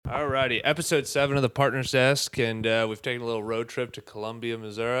Alrighty, episode 7 of the Partners Desk, and we've taken a little road trip to Columbia,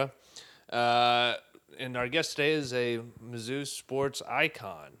 Missouri. And our guest today is a Mizzou sports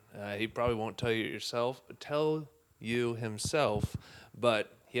icon. He probably won't tell you himself,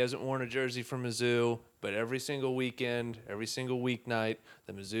 but he hasn't worn a jersey from Mizzou. But every single weekend, every single weeknight,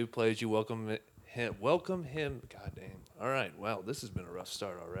 the Mizzou plays. You welcome him. God damn. All right. Wow, this has been a rough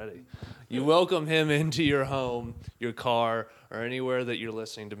start already. You welcome him into your home, your car, or anywhere that you're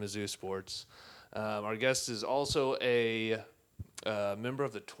listening to Mizzou sports. Our guest is also a member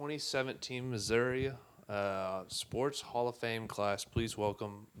of the 2017 Missouri Sports Hall of Fame class. Please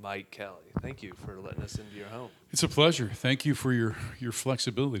welcome Mike Kelly. Thank you for letting us into your home. It's a pleasure. Thank you for your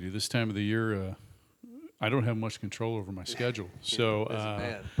flexibility. This time of the year, I don't have much control over my schedule, so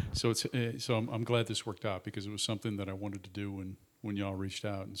I'm glad this worked out because it was something that I wanted to do when y'all reached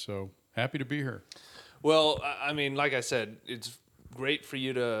out, and so happy to be here. Well, I mean, like I said, it's great for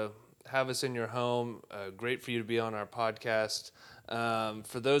you to have us in your home. Great for you to be on our podcast.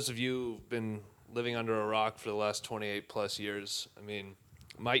 For those of you who've been living under a rock for the last 28 plus years, I mean,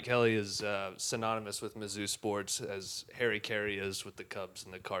 Mike Kelly is synonymous with Mizzou sports as Harry Carey is with the Cubs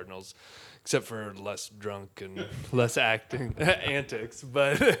and the Cardinals, except for less drunk and less antics.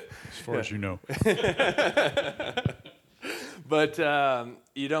 But as far as you know. But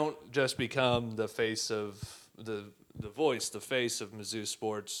you don't just become the face of the face of Mizzou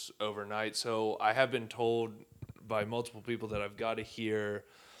sports overnight. So I have been told by multiple people that I've got to hear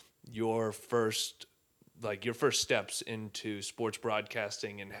your first steps into sports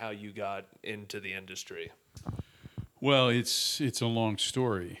broadcasting and how you got into the industry. Well, it's a long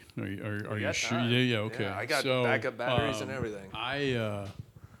story. Are you sure? Yeah, okay. Yeah, I got backup batteries and everything. I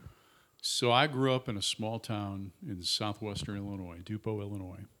grew up in a small town in southwestern Illinois, Dupo,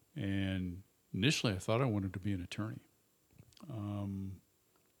 Illinois, and initially I thought I wanted to be an attorney.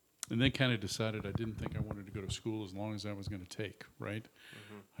 And then kind of decided I didn't think I wanted to go to school as long as I was going to take, right?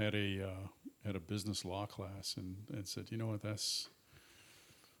 Mm-hmm. I had a business law class and said, you know what, that's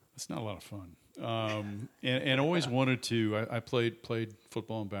not a lot of fun. And always wanted to. I played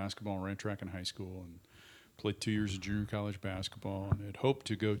football and basketball and ran track in high school and played 2 years of junior college basketball and had hoped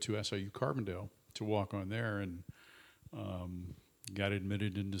to go to SIU Carbondale to walk on there and got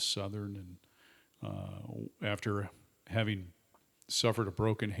admitted into Southern. And after having suffered a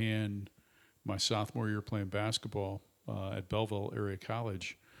broken hand my sophomore year playing basketball at Belleville Area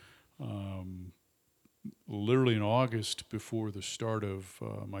College, literally in August before the start of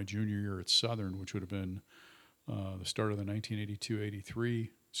my junior year at Southern, which would have been the start of the 1982-83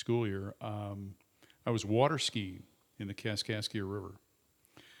 school year, I was water skiing in the Kaskaskia River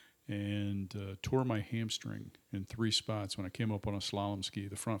and tore my hamstring in 3 spots when I came up on a slalom ski.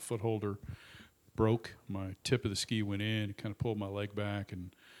 The front foot holder broke, my tip of the ski went in, it kind of pulled my leg back,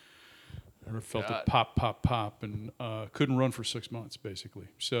 and I felt it pop, pop, pop, and couldn't run for 6 months, basically.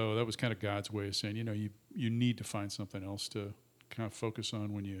 So that was kind of God's way of saying, you need to find something else to kind of focus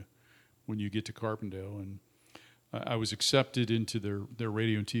on when you get to Carbondale. And I was accepted into their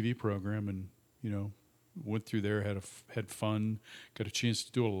radio and TV program, and went through there, had fun, got a chance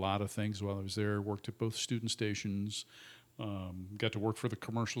to do a lot of things while I was there. Worked at both student stations, got to work for the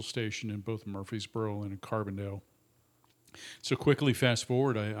commercial station in both Murfreesboro and in Carbondale. So quickly fast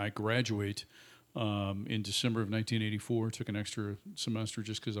forward, I graduate in December of 1984, took an extra semester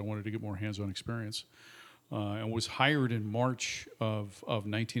just because I wanted to get more hands-on experience, and was hired in March of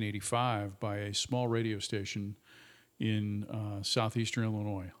 1985 by a small radio station in southeastern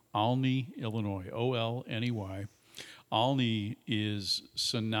Illinois, Olney, Illinois, O-L-N-E-Y. Olney is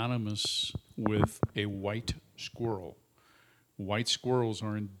synonymous with a white squirrel. White squirrels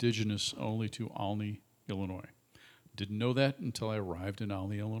are indigenous only to Olney, Illinois. Didn't know that until I arrived in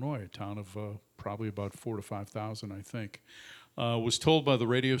Olney, Illinois, a town of probably about 4,000 to 5,000, I think. Was told by the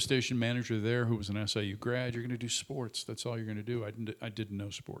radio station manager there, who was an SIU grad, you're going to do sports. That's all you're going to do. I didn't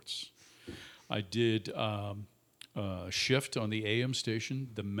know sports. I did a shift on the AM station.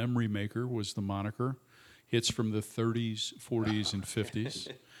 The Memory Maker was the moniker. Hits from the 30s, 40s, and 50s.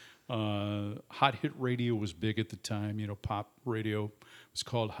 Hot hit radio was big at the time. Pop radio was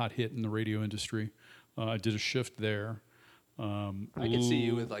called hot hit in the radio industry. I did a shift there. I could see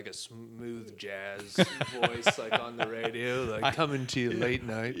you with like a smooth jazz voice, like on the radio, like coming to you late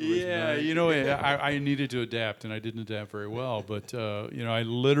night. Yeah, I needed to adapt, and I didn't adapt very well. But I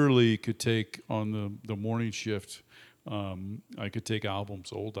literally could take on the morning shift. I could take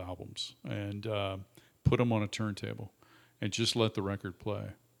old albums, and put them on a turntable, and just let the record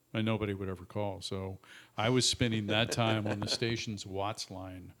play, and nobody would ever call. So I was spending that time on the station's Watts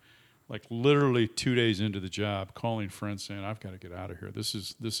line, like literally 2 days into the job, calling friends saying, "I've got to get out of here. This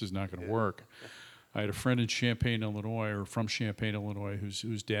is not going to work." I had a friend in Champaign, Illinois, or from Champaign, Illinois,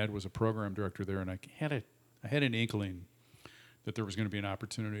 whose dad was a program director there, and I had an inkling that there was going to be an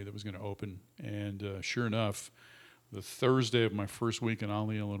opportunity that was going to open. And sure enough, the Thursday of my first week in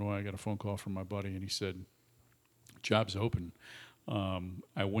Olney, Illinois, I got a phone call from my buddy, and he said, "Job's open."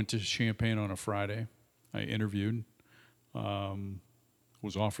 I went to Champaign on a Friday. I interviewed,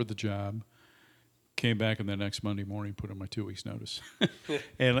 was offered the job, came back, and the next Monday morning put in my 2 weeks' notice,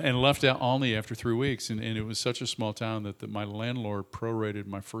 and left out Olney after 3 weeks. And it was such a small town that my landlord prorated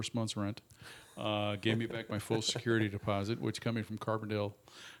my first month's rent, gave me back my full security deposit, which coming from Carbondale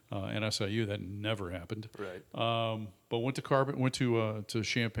and SIU, that never happened. Right. But went to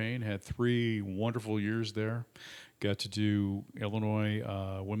Champaign, had 3 wonderful years there. Got to do Illinois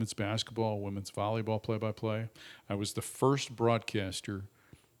women's basketball, women's volleyball play-by-play. I was the first broadcaster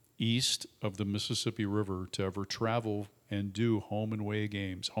east of the Mississippi River to ever travel and do home and away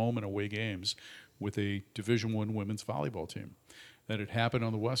games with a Division I women's volleyball team. That had happened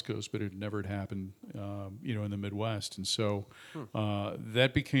on the West Coast, but it never had happened, in the Midwest. And so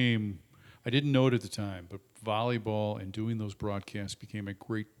that became, I didn't know it at the time, but volleyball and doing those broadcasts became a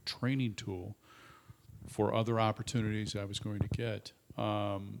great training tool for other opportunities I was going to get.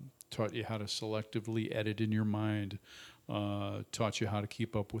 Taught you how to selectively edit in your mind, taught you how to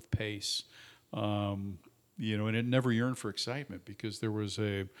keep up with pace. And it never yearned for excitement because there was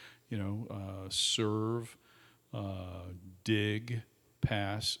a serve, dig,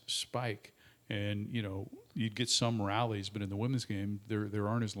 pass, spike. And, you'd get some rallies, but in the women's game, there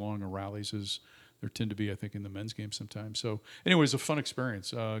aren't as long a rallies as there tend to be, I think, in the men's game sometimes. So anyway, it was a fun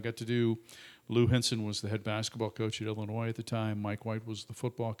experience. Got to do, Lou Henson was the head basketball coach at Illinois at the time. Mike White was the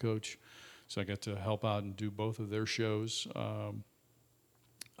football coach. So I got to help out and do both of their shows.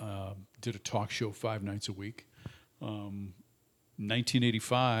 Did a talk show 5 nights a week.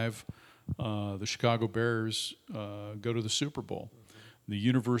 1985, the Chicago Bears go to the Super Bowl. The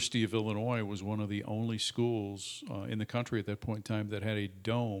University of Illinois was one of the only schools in the country at that point in time that had a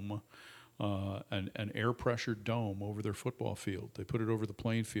dome, an air-pressured dome over their football field. They put it over the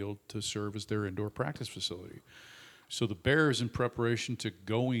playing field to serve as their indoor practice facility. So the Bears, in preparation to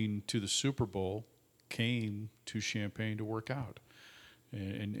going to the Super Bowl, came to Champaign to work out.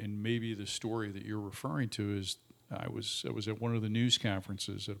 And maybe the story that you're referring to is I was at one of the news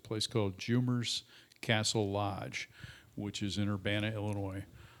conferences at a place called Jumer's Castle Lodge, which is in Urbana, Illinois.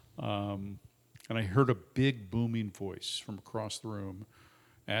 And I heard a big booming voice from across the room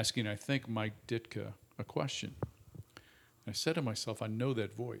asking, I think, Mike Ditka a question. I said to myself, I know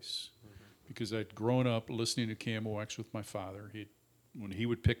that voice because I'd grown up listening to KMOX with my father. When he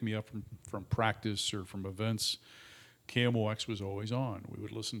would pick me up from practice or from events, KMOX was always on. We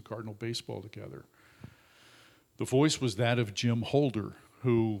would listen to Cardinal baseball together. The voice was that of Jim Holder,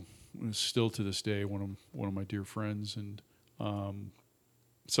 who is still to this day one of my dear friends. And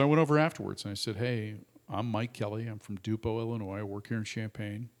so I went over afterwards and I said, "Hey, I'm Mike Kelly. I'm from Dupo, Illinois. I work here in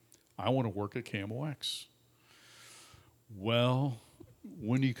Champaign. I want to work at KMOX." "Well,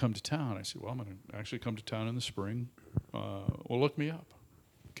 when do you come to town?" I said, "Well, I'm going to actually come to town in the spring. Well, look me up."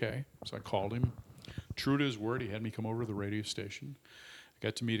 Okay. So I called him. True to his word, he had me come over to the radio station. I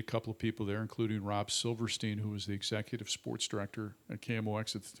got to meet a couple of people there, including Rob Silverstein, who was the executive sports director at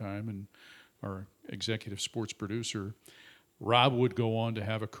KMOX at the time and our executive sports producer. Rob would go on to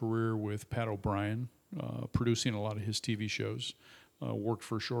have a career with Pat O'Brien, producing a lot of his TV shows. Worked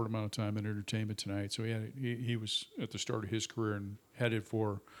for a short amount of time in Entertainment Tonight. So he was at the start of his career and headed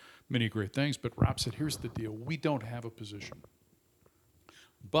for many great things. But Rob said, "Here's the deal. We don't have a position.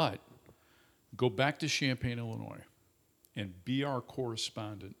 But go back to Champaign, Illinois, and be our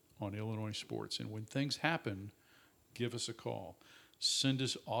correspondent on Illinois sports. And when things happen, give us a call. Send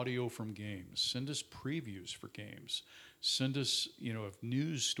us audio from games. Send us previews for games. Send us, if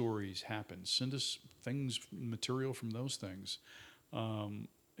news stories happen, send us material from those things."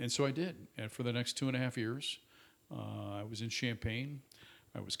 And so I did. And for the next 2.5 years, I was in Champaign.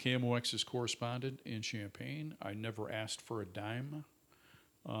 I was KMOX's correspondent in Champaign. I never asked for a dime.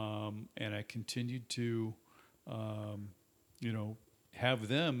 And I continued to, have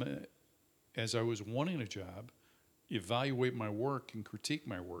them, as I was wanting a job, evaluate my work and critique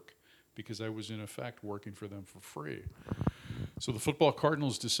my work because I was, in effect, working for them for free. So the football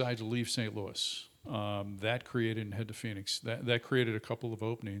Cardinals decided to leave St. Louis. That created, and head to Phoenix, that created a couple of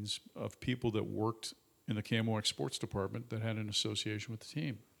openings of people that worked in the KMOX sports department that had an association with the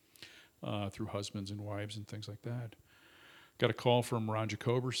team through husbands and wives and things like that. Got a call from Ron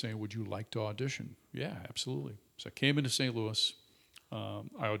Jacober saying, "Would you like to audition?" "Yeah, absolutely." So I came into St. Louis,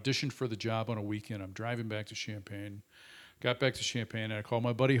 I auditioned for the job on a weekend. I'm driving back to Champaign. Got back to Champaign, and I called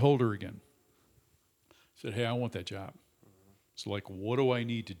my buddy Holder again. Said, hey, I want that job. So, like, what do I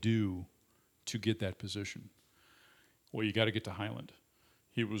need to do to get that position? Well, you got to get to Highland.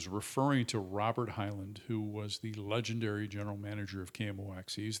 He was referring to Robert Highland, who was the legendary general manager of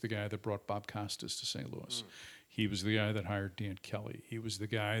KMOX. He's the guy that brought Bob Costas to St. Louis. He was the guy that hired Dan Kelly. He was the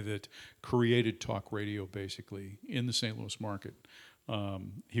guy that created talk radio, basically, in the St. Louis market.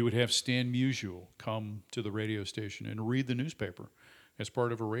 He would have Stan Musial come to the radio station and read the newspaper as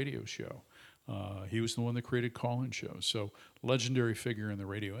part of a radio show. He was the one that created call-in shows. So, legendary figure in the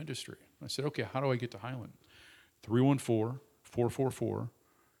radio industry. I said, okay, how do I get to Highland?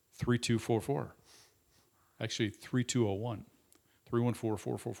 314-444-3244. Actually, 3201.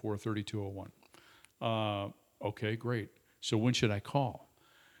 314-444-3201. Okay, great. So when should I call?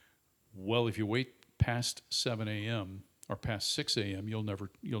 Well, if you wait past 7 a.m. or past 6 a.m., you'll never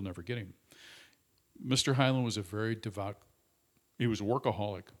get him. Mr. Highland was a very devout. He was a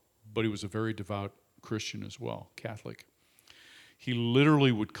workaholic, but he was a very devout Christian as well, Catholic. He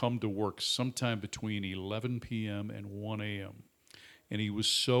literally would come to work sometime between 11 p.m. and 1 a.m. And he was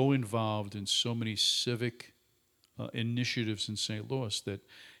so involved in so many civic initiatives in St. Louis that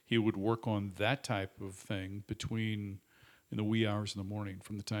he would work on that type of thing between in the wee hours of the morning,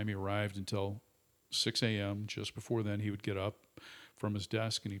 from the time he arrived until 6 a.m. Just before then, he would get up from his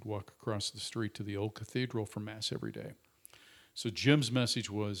desk and he'd walk across the street to the old cathedral for Mass every day. So Jim's message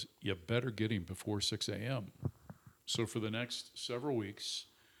was, you better get him before 6 a.m. So for the next several weeks,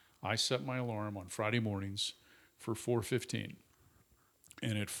 I set my alarm on Friday mornings for 4:15.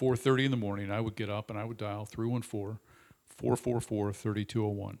 And at 4:30 in the morning, I would get up and I would dial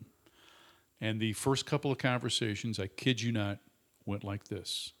 314-444-3201. And the first couple of conversations, I kid you not, went like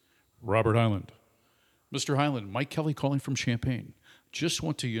this. Robert Highland. Mr. Highland, Mike Kelly calling from Champaign. Just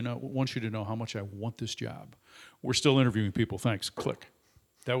want you to know how much I want this job. We're still interviewing people. Thanks. Click.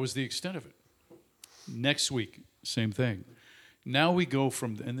 That was the extent of it. Next week, same thing. Now we go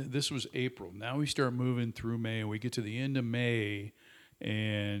from, and this was April. Now we start moving through May, and we get to the end of May,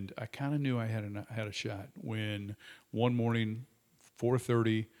 and I kind of knew I had a shot when one morning,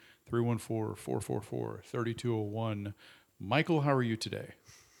 4:30, 314-444-3201, Michael, how are you today?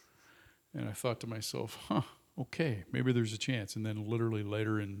 And I thought to myself, okay, maybe there's a chance. And then literally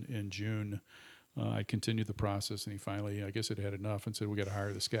later in June, I continued the process, and he finally, I guess, had had enough and said, we got to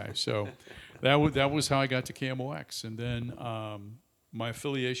hire this guy. So that was how I got to KMOX. And then my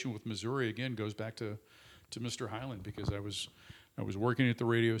affiliation with Missouri, again, goes back to Mr. Highland, because I was working at the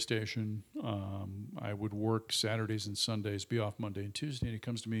radio station. I would work Saturdays and Sundays, be off Monday and Tuesday, and he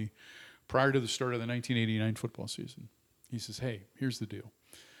comes to me prior to the start of the 1989 football season. He says, hey, here's the deal.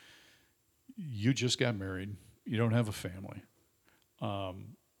 You just got married. You don't have a family.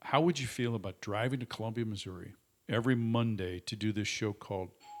 How would you feel about driving to Columbia, Missouri every Monday to do this show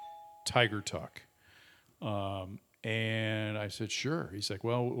called Tiger Talk? And I said, sure. He's like,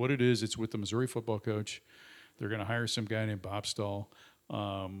 well, what it is, it's with the Missouri football coach. They're going to hire some guy named Bob Stahl.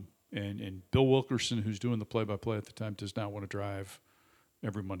 And Bill Wilkerson, who's doing the play-by-play at the time, does not want to drive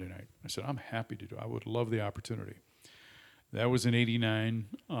every Monday night. I said, I'm happy to do it. I would love the opportunity. That was in 89.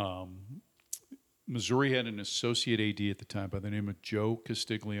 Missouri had an associate AD at the time by the name of Joe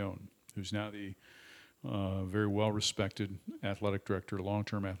Castiglione, who's now the very well-respected athletic director,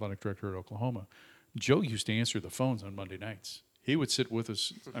 long-term athletic director at Oklahoma. Joe used to answer the phones on Monday nights. He would sit with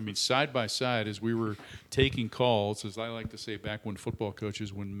us, side by side as we were taking calls, as I like to say, back when football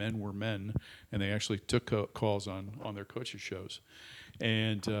coaches, when men were men, and they actually took calls on their coaches' shows.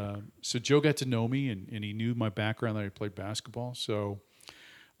 And so Joe got to know me, and he knew my background, that I played basketball. So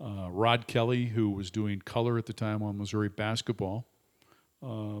Rod Kelly, who was doing color at the time on Missouri basketball,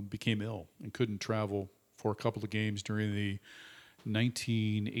 became ill and couldn't travel for a couple of games during the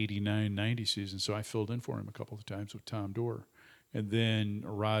 1989-90 season. So I filled in for him a couple of times with Tom Dorr. And then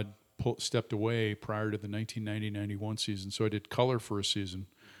Rod stepped away prior to the 1990-91 season. So I did color for a season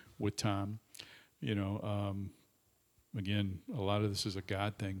with Tom. Again, a lot of this is a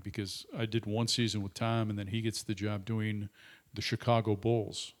God thing, because I did one season with Tom, and then he gets the job doing the Chicago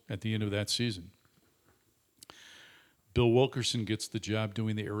Bulls at the end of that season. Bill Wilkerson gets the job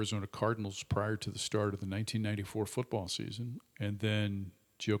doing the Arizona Cardinals prior to the start of the 1994 football season. And then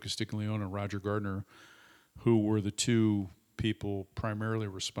Joe Castiglione and Roger Gardner, who were the two people primarily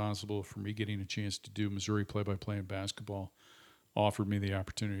responsible for me getting a chance to do Missouri play-by-play in basketball, offered me the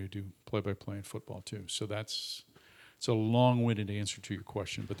opportunity to do play-by-play in football too. So it's a long-winded answer to your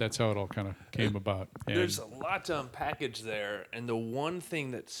question, but that's how it all kind of came about. And there's a lot to unpackage there, and the one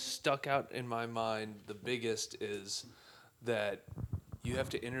thing that stuck out in my mind the biggest is that you have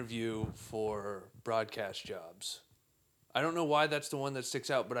to interview for broadcast jobs. I don't know why that's the one that sticks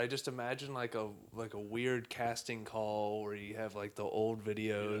out, but I just imagine like a weird casting call where you have like the old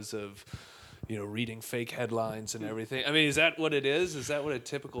videos of, reading fake headlines and everything. I mean, is that what it is? Is that what a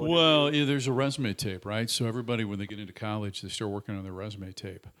typical Well, interview? yeah, there's a resume tape, right? So everybody, when they get into college, they start working on their resume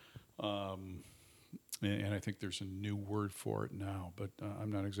tape. And I think there's a new word for it now, but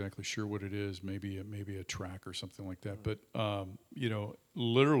I'm not exactly sure what it is. Maybe a track or something like that. But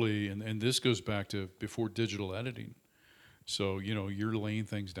literally, and this goes back to before digital editing. So you're laying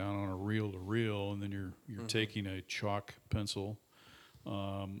things down on a reel to reel, and then you're taking a chalk pencil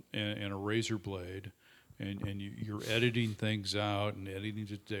and a razor blade, and you're editing things out and editing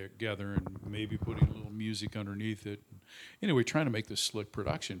it together, and maybe putting a little music underneath it. Anyway, trying to make this slick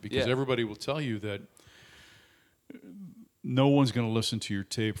production because everybody will tell you that no one's going to listen to your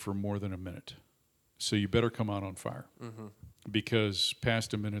tape for more than a minute. So you better come out on fire because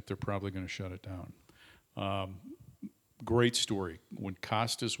past a minute, they're probably going to shut it down. Great story. When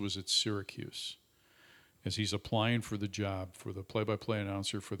Costas was at Syracuse, as he's applying for the job for the play-by-play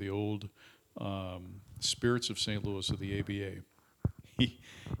announcer for the old Spirits of St. Louis of the ABA,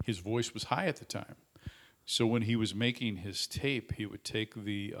 his voice was high at the time. So when he was making his tape, he would take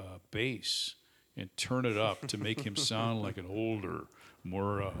the bass and turn it up to make him sound like an older,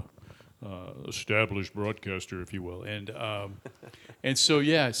 more established broadcaster, if you will. And so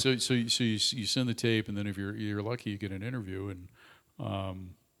you send the tape, and then if you're lucky, you get an interview. And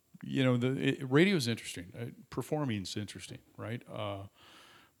radio is interesting. Performing is interesting, right?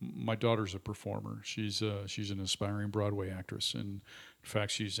 My daughter's a performer. She's an aspiring Broadway actress, and in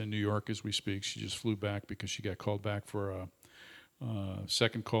fact, she's in New York as we speak. She just flew back because she got called back for a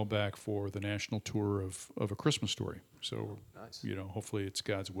second call back for the national tour of A Christmas Story. So, nice. Hopefully it's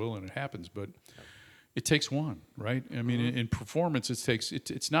God's will and it happens. But it takes one, right? I mean, in performance,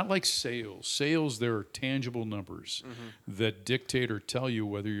 it's not like sales. Sales, there are tangible numbers that dictate or tell you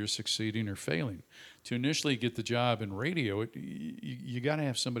whether you're succeeding or failing. To initially get the job in radio, you got to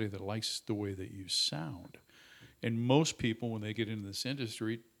have somebody that likes the way that you sound. And most people, when they get into this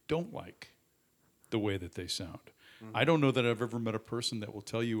industry, don't like the way that they sound. I don't know that I've ever met a person that will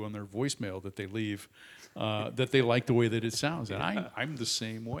tell you on their voicemail that they leave that they like the way that it sounds. And I'm the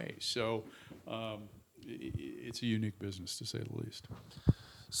same way. So it's a unique business, to say the least.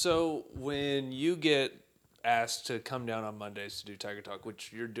 So when you get asked to come down on Mondays to do Tiger Talk,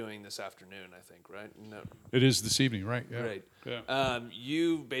 which you're doing this afternoon, I think, right? No. It is this evening, right? Yeah. Right. Yeah.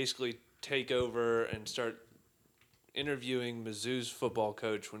 You basically take over and start interviewing Mizzou's football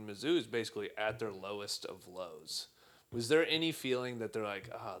coach when Mizzou is basically at their lowest of lows. Was there any feeling that they're like,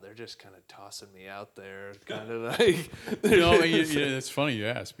 they're just kind of tossing me out there, kind of like? It's funny you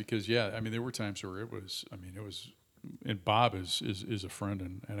ask because there were times where it was, and Bob is a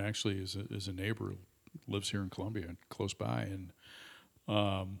friend and actually is a neighbor, lives here in Columbia, close by, and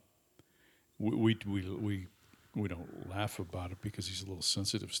we don't laugh about it because he's a little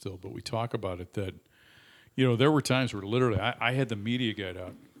sensitive still, but we talk about it that. There were times where literally I had the media guide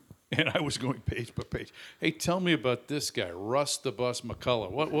out, and I was going page by page. Hey, tell me about this guy, Russ the Bus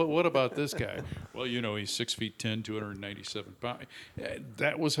McCullough. What about this guy? Well, he's 6'10", 297 pounds.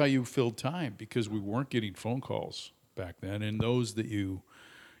 That was how you filled time because we weren't getting phone calls back then, and those that you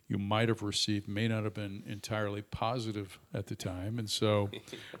might have received may not have been entirely positive at the time. And so,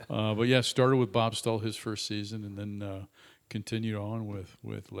 started with Bob Stull his first season, and then continued on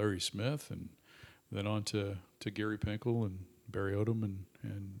with Larry Smith and. Then on to Gary Pinkel and Barry Odom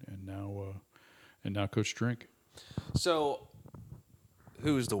and now Coach Drink. So,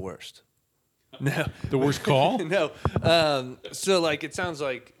 who is the worst? No, the worst call? No. So it sounds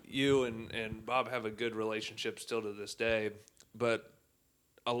like you and Bob have a good relationship still to this day, but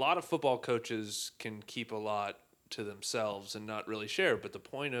a lot of football coaches can keep a lot to themselves and not really share. But the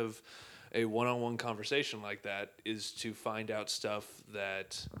point of a one-on-one conversation like that is to find out stuff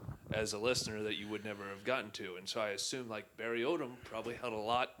that, as a listener, that you would never have gotten to. And so I assume Barry Odom probably held a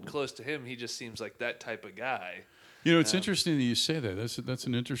lot close to him. He just seems like that type of guy. It's interesting that you say that. That's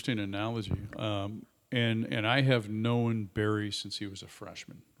an interesting analogy. And I have known Barry since he was a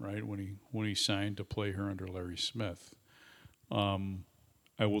freshman, right? When he signed to play here under Larry Smith.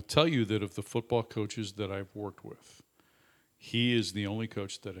 I will tell you that of the football coaches that I've worked with, he is the only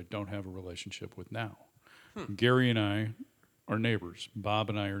coach that I don't have a relationship with now. Gary and I are neighbors. Bob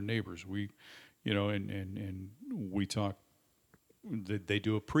and I are neighbors. We, and we talk. They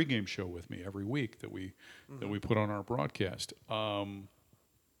do a pregame show with me every week that we put on our broadcast. And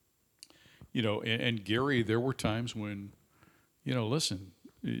Gary, there were times when, listen,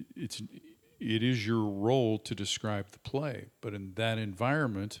 it is your role to describe the play. But in that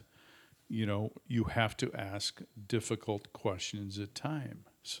environment, you have to ask difficult questions at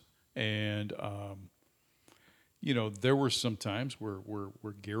times. And, there were some times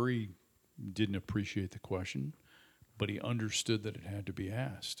where Gary didn't appreciate the question, but he understood that it had to be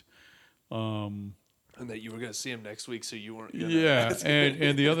asked. And that you were going to see him next week, so you weren't going to ask.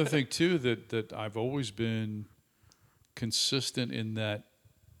 And the other thing, too, that I've always been consistent in that,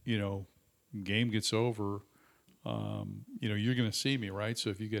 game gets over, you're going to see me, right? So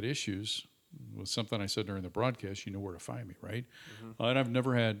if you get issues with something I said during the broadcast, you know where to find me, right? Mm-hmm. And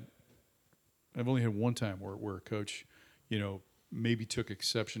I've only had one time where a coach, maybe took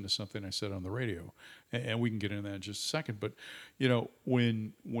exception to something I said on the radio, and we can get into that in just a second. But,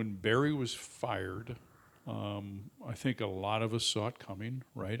 when Barry was fired, I think a lot of us saw it coming,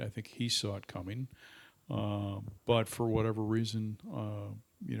 right? I think he saw it coming. But for whatever reason,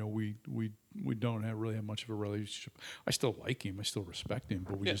 we don't really have much of a relationship. I still like him, I still respect him,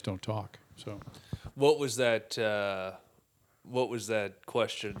 but we just don't talk. So, what was that? What was that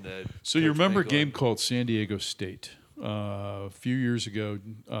question? That so you remember a game called San Diego State a few years ago?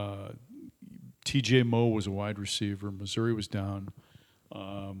 T.J. Moe was a wide receiver. Missouri was down.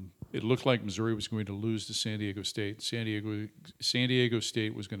 It looked like Missouri was going to lose to San Diego State. San Diego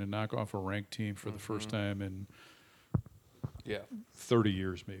State was going to knock off a ranked team for the first time in 30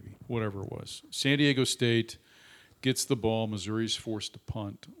 years, maybe, whatever it was. San Diego State gets the ball. Missouri's forced to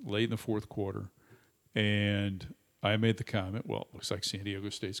punt late in the fourth quarter. And I made the comment, well, it looks like San Diego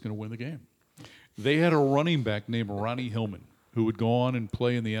State's going to win the game. They had a running back named Ronnie Hillman, who would go on and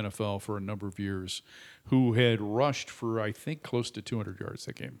play in the NFL for a number of years, who had rushed for, I think, close to 200 yards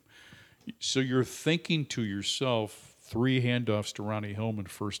that game. So you're thinking to yourself, 3 handoffs to Ronnie Hillman,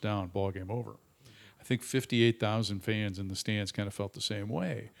 first down, ball game over. I think 58,000 fans in the stands kind of felt the same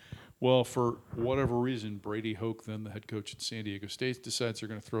way. Well, for whatever reason, Brady Hoke, then the head coach at San Diego State, decides they're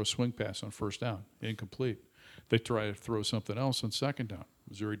going to throw a swing pass on first down, incomplete. They try to throw something else on second down.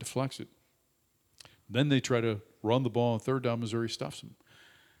 Missouri deflects it. Then they try to run the ball on third down. Missouri stuffs them.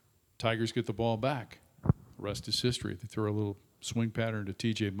 Tigers get the ball back. The rest is history. They throw a little swing pattern to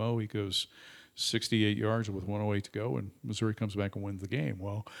T.J. Moe. He goes 68 yards with 1:08 to go, and Missouri comes back and wins the game.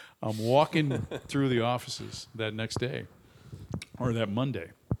 Well, I'm walking through the offices that next day, or that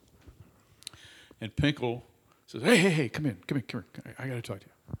Monday, and Pinkel says, hey, come in. I got to talk to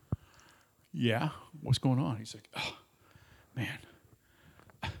you. Yeah? What's going on? He's like, oh, man,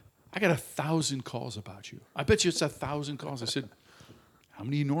 I got 1,000 calls about you. I bet you it's 1,000 calls. I said, how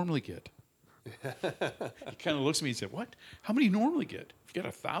many do you normally get? He kind of looks at me and said, what? How many do you normally get? If you got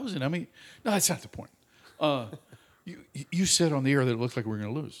 1,000, how many? No, that's not the point. You said on the air that it looked like we were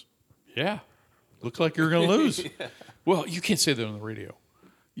going to lose. Yeah, looked like you were going to lose. Yeah. Well, you can't say that on the radio.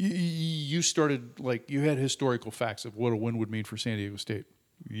 You started, you had historical facts of what a win would mean for San Diego State.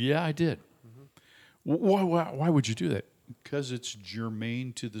 Yeah, I did. Mm-hmm. Why would you do that? Because it's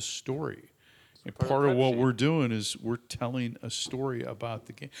germane to the story. And part of what we're doing is we're telling a story about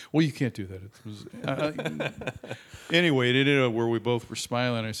the game. Well, you can't do that. Anyway, it ended up where we both were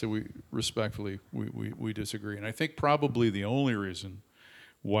smiling. I said, we disagree. And I think probably the only reason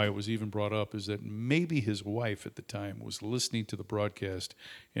why it was even brought up is that maybe his wife at the time was listening to the broadcast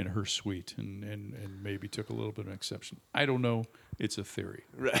in her suite and maybe took a little bit of an exception. I don't know. It's a theory.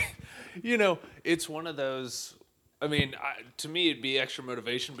 Right. It's one of those... I mean, to me, it'd be extra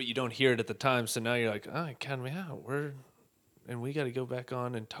motivation, but you don't hear it at the time. So now you're like, oh, count me out. We got to go back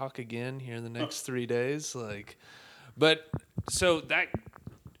on and talk again here in the next 3 days. But so that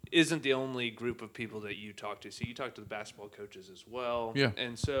isn't the only group of people that you talk to. So you talk to the basketball coaches as well. Yeah.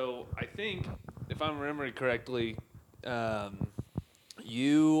 And so I think, if I'm remembering correctly,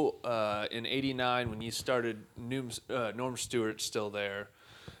 you in '89 when you started, Norm Stewart's still there,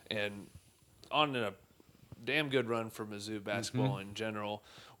 and on a damn good run for Mizzou basketball in general.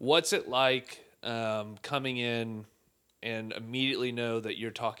 What's it like coming in and immediately know that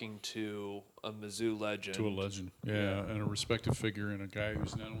you're talking to a Mizzou legend? To a legend, yeah, and a respected figure, and a guy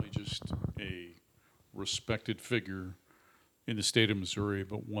who's not only just a respected figure in the state of Missouri,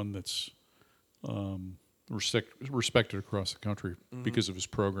 but one that's respected across the country because of his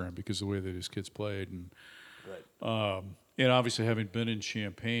program, because of the way that his kids played. And right. And obviously, having been in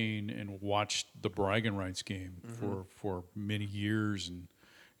Champaign and watched the bragging rights game for many years,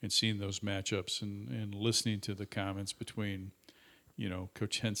 and seeing those matchups, and listening to the comments between,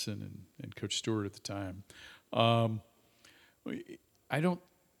 Coach Henson and Coach Stewart at the time, to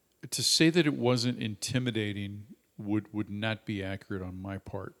say that it wasn't intimidating would not be accurate on my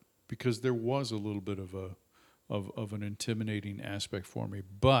part, because there was a little bit of an intimidating aspect for me,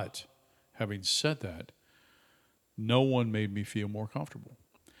 but. Having said that, no one made me feel more comfortable.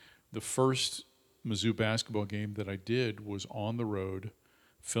 The first Mizzou basketball game that I did was on the road,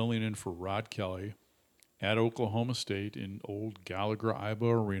 filling in for Rod Kelly at Oklahoma State in old Gallagher-Iba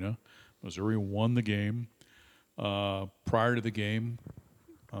Arena. Missouri won the game. Prior to the game,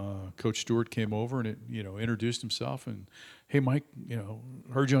 Coach Stewart came over and introduced himself and, hey, Mike,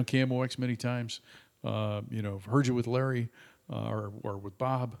 heard you on KMOX many times. Heard you with Larry or with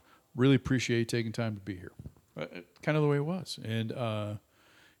Bob. Really appreciate you taking time to be here. Kind of the way it was. And,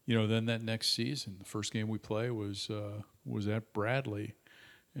 then that next season, the first game we play was at Bradley.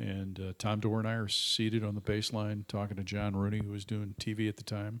 And Tom Dorr and I are seated on the baseline talking to John Rooney, who was doing TV at the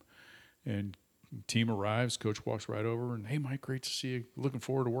time. And team arrives, coach walks right over, and, hey, Mike, great to see you. Looking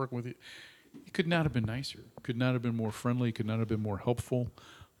forward to working with you. It could not have been nicer. Could not have been more friendly. Could not have been more helpful.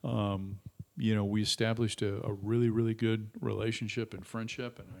 We established a really, really good relationship and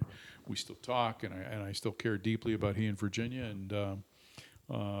friendship, and we still talk, and I still care deeply about he and Virginia, and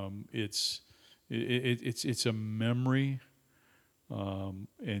it's a memory,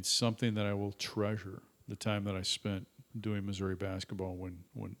 and something that I will treasure. The time that I spent doing Missouri basketball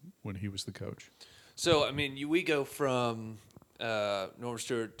when he was the coach. So we go from Norm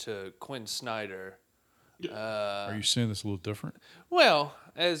Stewart to Quinn Snyder. Are you saying this a little different? Well,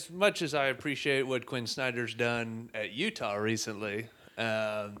 as much as I appreciate what Quinn Snyder's done at Utah recently,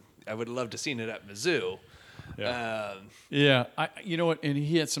 I would love to seen it at Mizzou. Yeah. You know what? And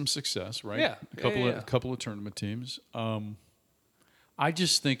he had some success, right? Yeah. A couple of tournament teams. I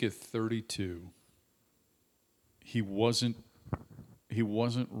just think at 32, he wasn't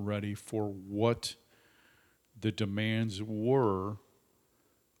ready for what the demands were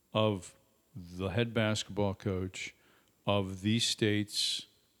of the head basketball coach of the state's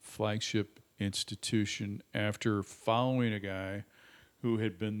flagship institution after following a guy who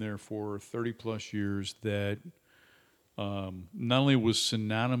had been there for 30-plus years that not only was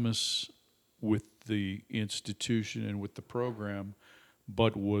synonymous with the institution and with the program,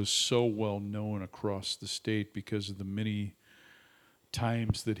 but was so well known across the state because of the many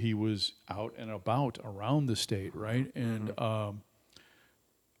times that he was out and about around the state, right? And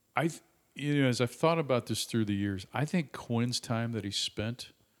as I've thought about this through the years, I think Quinn's time that he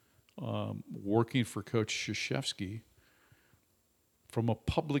spent working for Coach Krzyzewski, from a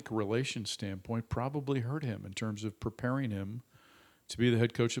public relations standpoint, probably hurt him in terms of preparing him to be the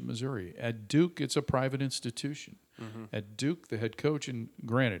head coach at Missouri. At Duke, it's a private institution. Mm-hmm. At Duke, the head coach, and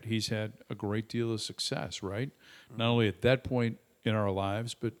granted, he's had a great deal of success, right? Mm-hmm. Not only at that point in our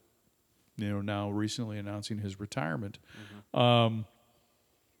lives, but now recently announcing his retirement. Mm-hmm.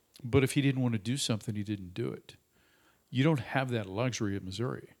 But if he didn't want to do something, he didn't do it. You don't have that luxury at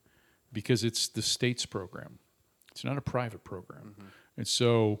Missouri because it's the state's program. It's not a private program. Mm-hmm. And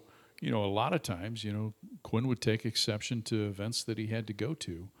so, a lot of times, Quinn would take exception to events that he had to go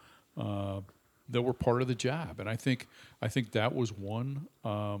to that were part of the job. And I think that was one.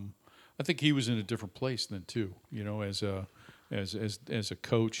 I think he was in a different place then too, as a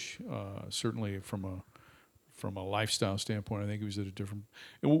coach, certainly from a lifestyle standpoint. I think he was at a different.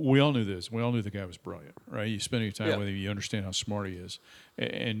 We all knew this. We all knew the guy was brilliant, right? You spend any time with him, you understand how smart he is,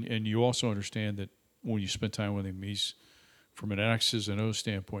 and you also understand that when you spend time with him, he's from an X's and O's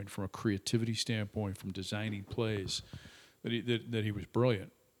standpoint, from a creativity standpoint, from designing plays, that he was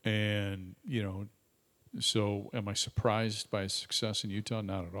brilliant. And so am I surprised by his success in Utah?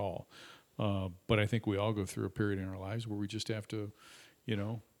 Not at all. But I think we all go through a period in our lives where we just have to, we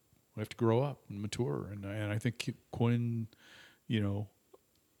have to grow up and mature. And I think Quinn,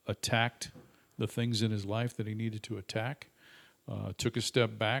 attacked the things in his life that he needed to attack. Took a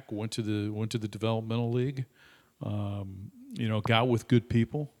step back, went to the developmental league, got with good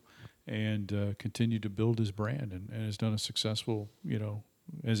people, and continued to build his brand, and has done a successful,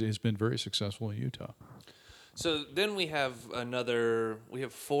 has been very successful in Utah. So then we have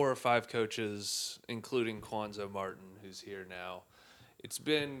 4 or 5 coaches, including Kwanzaa Martin, who's here now.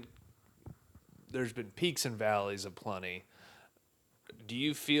 There's been peaks and valleys aplenty. Do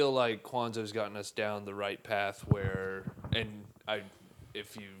you feel like Kwanzaa's gotten us down the right path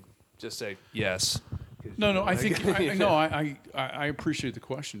if you just say yes. No, I think I appreciate the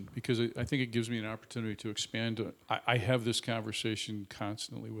question because I think it gives me an opportunity to expand. I have this conversation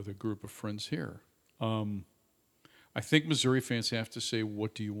constantly with a group of friends here. I think Missouri fans have to say,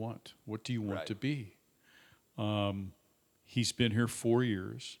 what do you want? What do you want to be? He's been here 4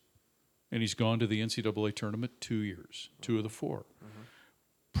 years, and he's gone to the NCAA tournament 2 years, 2 of the 4. Mm-hmm.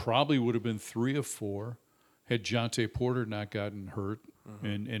 Probably would have been 3 of 4 had Jonte Porter not gotten hurt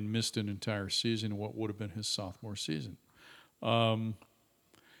and missed an entire season in what would have been his sophomore season.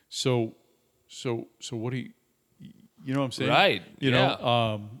 So So what do you know what I'm saying? Right. You yeah.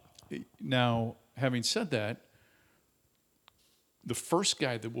 know, now having said that, the first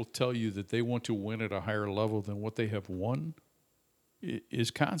guy that will tell you that they want to win at a higher level than what they have won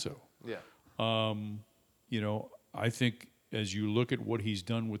is Konzo. Yeah. You know, I think as you look at what he's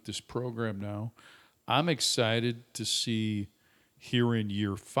done with this program now, I'm excited to see here in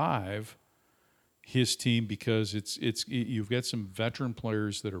year 5 his team, because you've got some veteran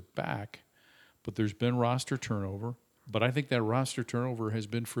players that are back, but there's been roster turnover. But I think that roster turnover has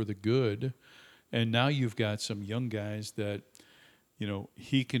been for the good, and now you've got some young guys that, you know,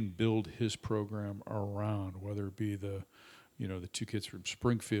 he can build his program around, whether it be the two kids from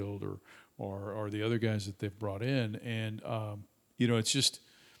Springfield or the other guys that they've brought in. And, you know, it's just,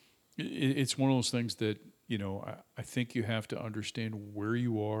 it's one of those things that, you know, I think you have to understand where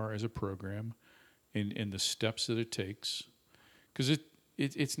you are as a program and the steps that it takes. Because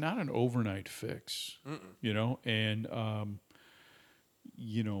it's not an overnight fix, you know, and,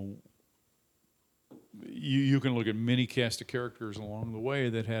 you know, you can look at many cast of characters along the way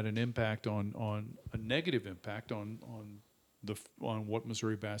that had an impact on a negative impact on what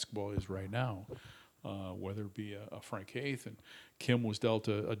Missouri basketball is right now, whether it be a Frank Haith, and Kim was dealt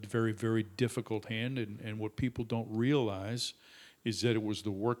a very, very difficult hand, and what people don't realize is that it was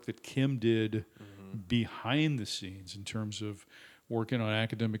the work that Kim did behind the scenes in terms of working on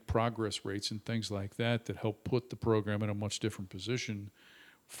academic progress rates and things like that helped put the program in a much different position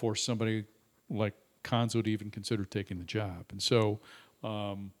for somebody like Konzo to even consider taking the job. And so,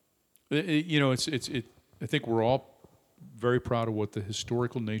 you know, I think we're all very proud of what the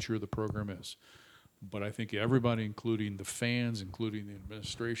historical nature of the program is. But I think everybody, including the fans, including the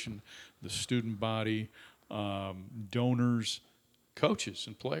administration, the student body, donors, coaches,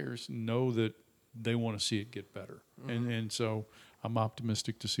 and players, know that they want to see it get better. And so I'm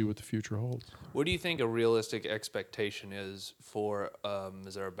optimistic to see what the future holds. What do you think a realistic expectation is for a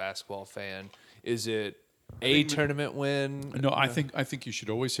Missouri basketball fan? Is it a tournament win? No, I think you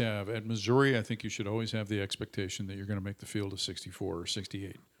should always have, at Missouri, I think you should always have the expectation that you're going to make the field of 64 or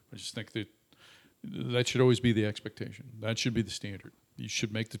 68. I just think that should always be the expectation. That should be the standard. You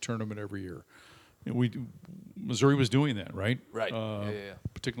should make the tournament every year. And Missouri was doing that, right? Right. Yeah.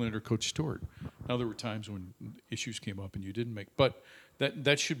 Particularly under Coach Stewart. Now there were times when issues came up and you didn't make, but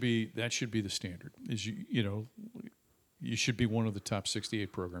that should be the standard. Is you know, you should be one of the top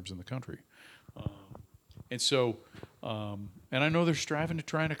 68 programs in the country. And so, and I know they're striving to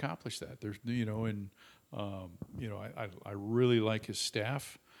try and accomplish that. There's, you know, and you know, I really like his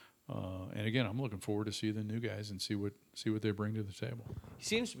staff. And again, I'm looking forward to see the new guys and see what they bring to the table. He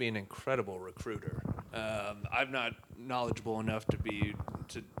seems to be an incredible recruiter. I'm not knowledgeable enough to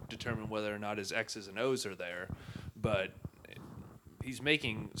determine whether or not his X's and O's are there, but he's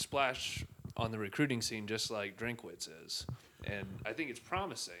making splash on the recruiting scene just like Drinkwitz is, and I think it's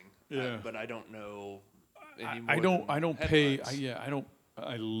promising. Yeah. But I don't know. I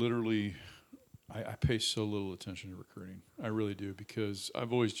pay so little attention to recruiting. I really do, because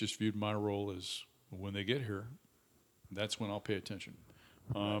I've always just viewed my role as when they get here, that's when I'll pay attention.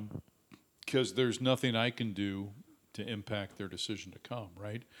 Because there's nothing I can do to impact their decision to come,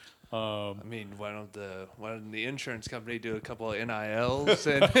 right? I mean, why don't the insurance company do a couple of NILs?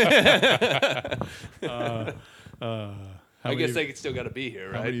 And I guess they still got to be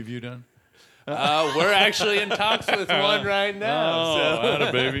here, right? How many have you done? We're actually in talks with one right now.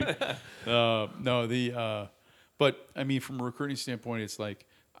 Oh, baby. But I mean, from a recruiting standpoint, it's like,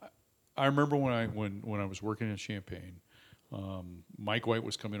 I remember when I was working in Champaign, Mike White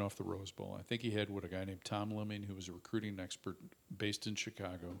was coming off the Rose Bowl. I think he had a guy named Tom Lemming, who was a recruiting expert based in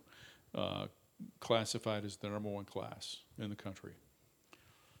Chicago, classified as the #1 class in the country.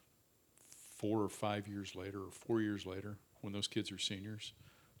 4 or 5 years later, or 4 years later, when those kids are seniors,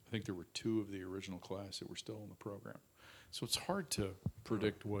 I think there were 2 of the original class that were still in the program. So it's hard to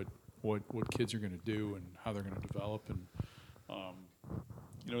predict what kids are going to do and how they're going to develop. And,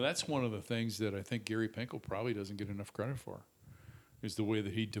 you know, that's one of the things that I think Gary Pinkel probably doesn't get enough credit for, is the way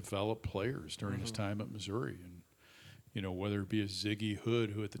that he developed players during his time at Missouri. And, you know, whether it be a Ziggy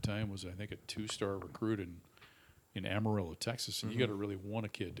Hood, who at the time was, I think, a 2-star recruit in Amarillo, Texas. And you got to really want a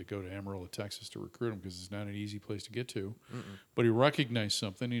kid to go to Amarillo, Texas to recruit him, because it's not an easy place to get to. But he recognized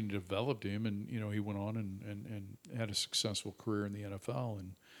something and he developed him, and, you know, he went on and had a successful career in the NFL.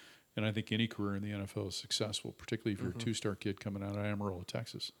 And I think any career in the NFL is successful, particularly if you're a 2-star kid coming out of Amarillo,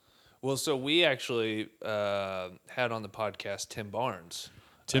 Texas. Well, so we actually had on the podcast Tim Barnes.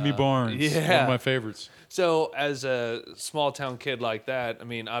 Timmy Barnes, one of my favorites. So as a small town kid like that, I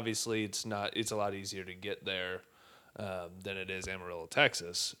mean, obviously it's a lot easier to get there. than it is Amarillo,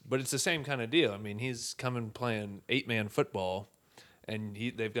 Texas. But it's the same kind of deal. I mean, he's coming playing 8-man football, and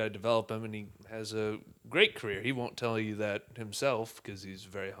they've got to develop him, and he has a great career. He won't tell you that himself because he's a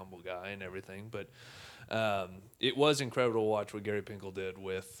very humble guy and everything. But it was incredible to watch what Gary Pinkel did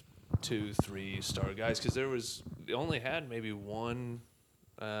with 2-3-star guys, because he only had maybe one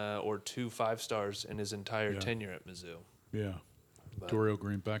or 2 5-stars in his entire tenure at Mizzou. Yeah. Dorial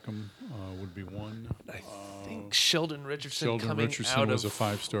Green Beckham would be one. I think Sheldon Richardson was a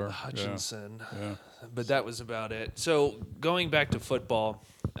 5-star. Hutchinson. Yeah. But that was about it. So going back to football,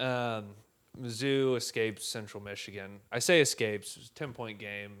 Mizzou escaped Central Michigan. I say escapes. It was a 10-point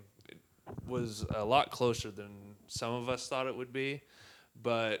game. It was a lot closer than some of us thought it would be.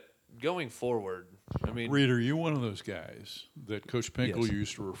 But going forward, I mean, Reid, are you one of those guys that Coach Pinkel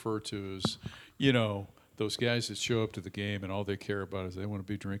used to refer to as, those guys that show up to the game and all they care about is they want to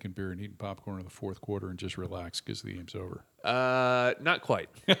be drinking beer and eating popcorn in the fourth quarter and just relax because the game's over? Not quite.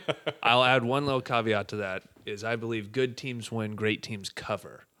 I'll add one little caveat to that is I believe good teams win, great teams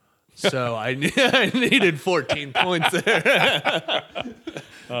cover. So I needed 14 points there.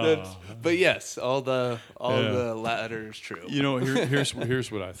 But yes, all the latter is true.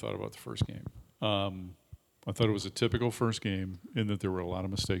 Here's what I thought about the first game. I thought it was a typical first game in that there were a lot of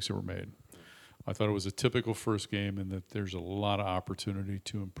mistakes that were made. I thought it was a typical first game in that there's a lot of opportunity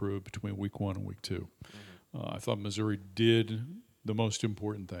to improve between week 1 and week 2. I thought Missouri did the most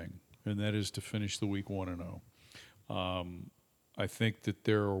important thing, and that is to finish the week 1-0. I think that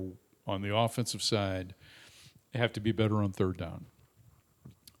on the offensive side, they have to be better on third down.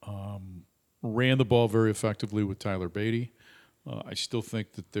 Ran the ball very effectively with Tyler Beatty. I still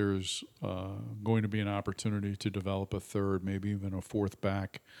think that there's going to be an opportunity to develop a third, maybe even a fourth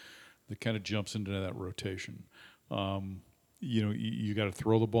back that kind of jumps into that rotation. You got to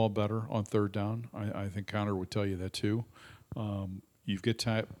throw the ball better on third down. I think Connor would tell you that too. You've got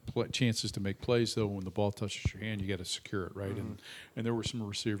chances to make plays, though. When the ball touches your hand, you got to secure it, right? Mm-hmm. And there were some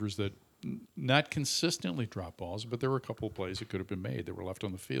receivers that not consistently drop balls, but there were a couple of plays that could have been made that were left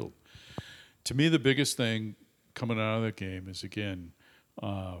on the field. To me, the biggest thing coming out of that game is, again,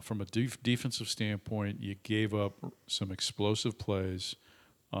 from a defensive standpoint, you gave up some explosive plays.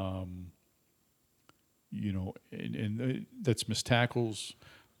 And that's missed tackles.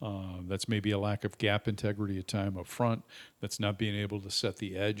 That's maybe a lack of gap integrity at time up front. That's not being able to set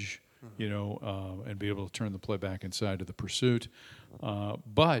the edge, and be able to turn the play back inside to the pursuit.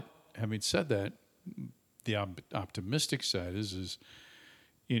 But having said that, the optimistic side is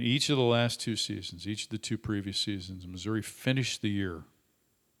in each of the last 2 seasons, each of the 2 previous seasons, Missouri finished the year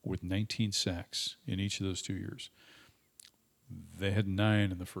with 19 sacks in each of those 2 years. They had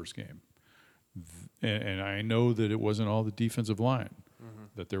 9 in the first game. And I know that it wasn't all the defensive line,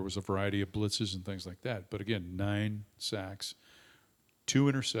 that there was a variety of blitzes and things like that. But again, 9 sacks, 2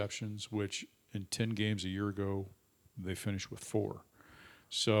 interceptions, which in 10 games a year ago, they finished with 4.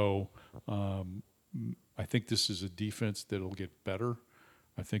 So I think this is a defense that will get better.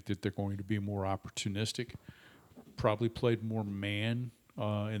 I think that they're going to be more opportunistic, probably played more man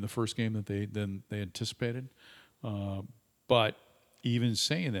in the first game than they anticipated. But even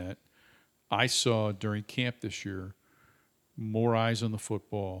saying that, I saw during camp this year more eyes on the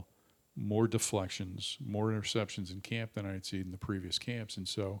football, more deflections, more interceptions in camp than I had seen in the previous camps. And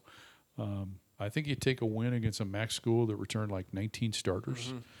so I think you take a win against a MAC school that returned like 19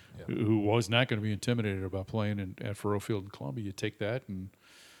 starters, who was not going to be intimidated about playing at Faurot Field in Columbia. You take that and,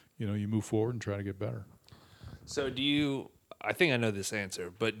 you move forward and try to get better. So I think I know this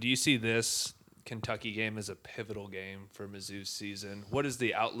answer, but do you see this Kentucky game as a pivotal game for Mizzou's season? What does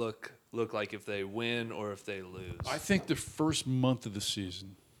the outlook look like if they win or if they lose? I think the first month of the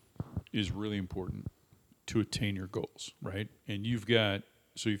season is really important to attain your goals, right? And you've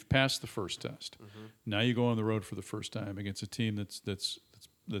passed the first test. Mm-hmm. Now you go on the road for the first time against a team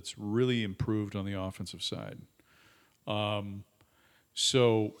that's really improved on the offensive side.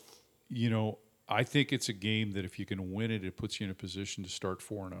 I think it's a game that if you can win it, it puts you in a position to start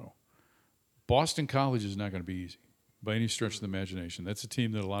 4-0. Boston College is not going to be easy by any stretch of the imagination. That's a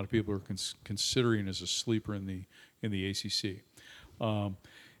team that a lot of people are considering as a sleeper in the ACC.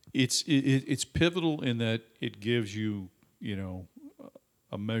 It's pivotal in that it gives you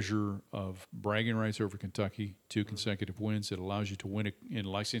a measure of bragging rights over Kentucky, 2 consecutive wins. It allows you to win it in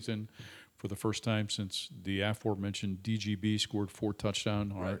Lexington for the first time since the aforementioned DGB scored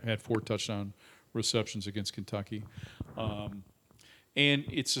had 4 touchdown receptions against Kentucky. And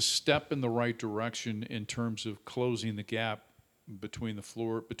it's a step in the right direction in terms of closing the gap between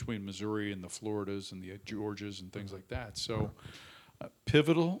Missouri and the Floridas and the Georgias and things like that. So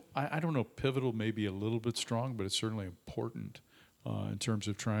Pivotal, I don't know, pivotal may be a little bit strong, but it's certainly important in terms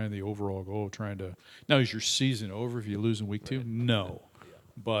of trying the overall goal of trying to. Now, is your season over if you lose in week 2? Right. No. Yeah.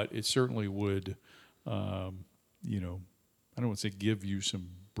 But it certainly would, you know, I don't want to say give you some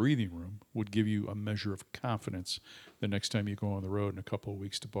breathing room, would give you a measure of confidence the next time you go on the road in a couple of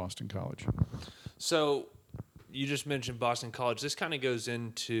weeks to Boston College. So you just mentioned Boston College. This kind of goes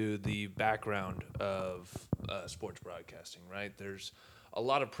into the background of sports broadcasting, right? There's a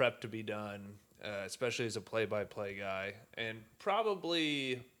lot of prep to be done, especially as a play-by-play guy, and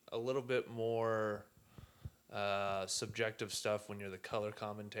probably a little bit more subjective stuff when you're the color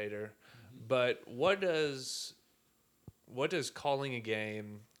commentator. But what does calling a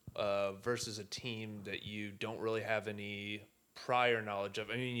game versus a team that you don't really have any prior knowledge of?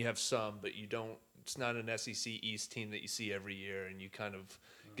 I mean, you have some, but you don't. It's not an SEC East team that you see every year, and you kind of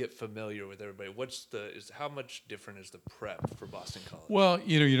get familiar with everybody. How much different is the prep for Boston College? Well,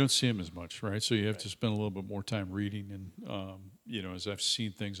 you don't see them as much, right? So you have to spend a little bit more time reading, and as I've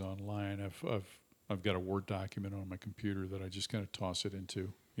seen things online, I've got a Word document on my computer that I just kind of toss it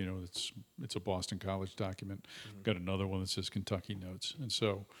into. It's a Boston College document. I've got another one that says Kentucky Notes, and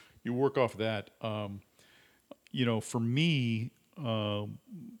so you work off that. For me,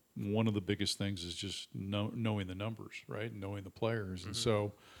 one of the biggest things is just knowing the numbers, right? Knowing the players, and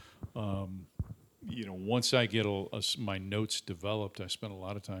so. Once I get my notes developed, I spend a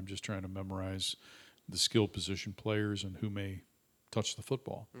lot of time just trying to memorize the skill position players and who may touch the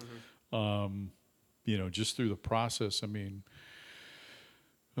football. Just through the process. I mean,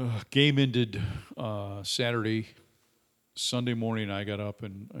 game ended Saturday. Sunday morning, I got up,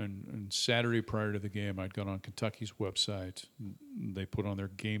 and Saturday prior to the game, I'd gone on Kentucky's website. They put on their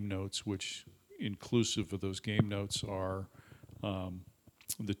game notes, which inclusive of those game notes are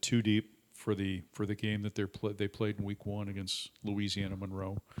the two deep for the game that they played in week 1 against Louisiana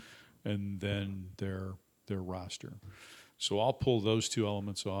Monroe, and then their roster. So I'll pull those two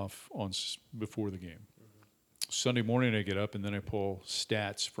elements off before the game. Sunday morning I get up, and then I pull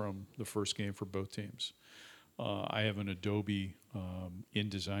stats from the first game for both teams. I have an Adobe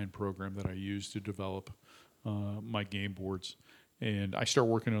InDesign program that I use to develop my game boards, and I start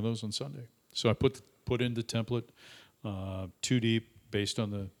working on those on Sunday. So I put in the template, two deep, based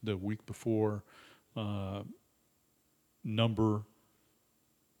on the week before, number,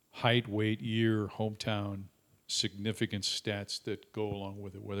 height, weight, year, hometown, significant stats that go along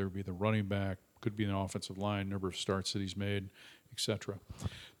with it, whether it be the running back, could be an offensive line, number of starts that he's made, etc.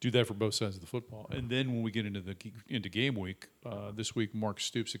 Do that for both sides of the football. And then when we get into game week, this week Mark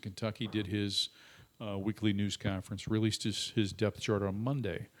Stoops at Kentucky did his weekly news conference, released his depth chart on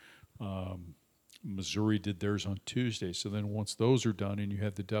Monday. Missouri did theirs on Tuesday. So then once those are done and you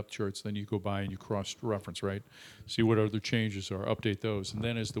have the depth charts, then you go by and you cross-reference, right? See what other changes are, update those. And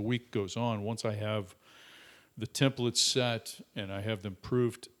then as the week goes on, once I have the templates set and I have them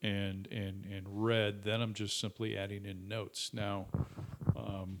proofed and read, then I'm just simply adding in notes. Now,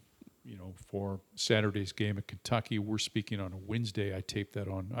 for Saturday's game at Kentucky, we're speaking on a Wednesday. I taped that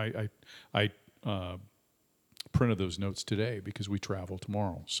on. I printed those notes today because we travel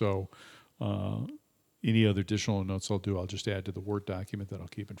tomorrow. So any other additional notes I'll just add to the Word document that I'll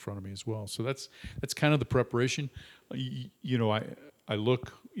keep in front of me as well. So that's kind of the preparation. I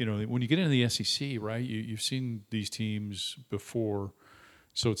look, when you get into the SEC, right, you've seen these teams before,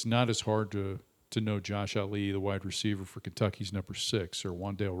 so it's not as hard to know Josh Ali, the wide receiver for Kentucky's number 6, or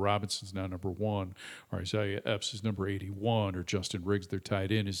Wan'Dale Robinson's now number 1, or Isaiah Epps is number 81, or Justin Riggs, their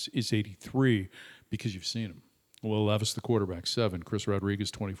tight end, is 83, because you've seen him. Will Levis, the quarterback, 7. Chris Rodriguez,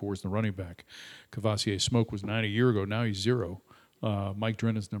 24, is the running back. Cavassier Smoke was 9 a year ago. Now he's 0. Mike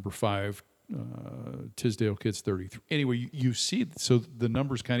Drennan's number 5. Tisdale Kid's 33. Anyway, you see, so the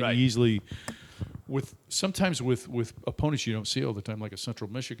numbers kind of easily, sometimes with opponents you don't see all the time, like a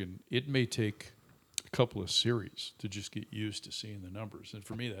Central Michigan, it may take a couple of series to just get used to seeing the numbers. And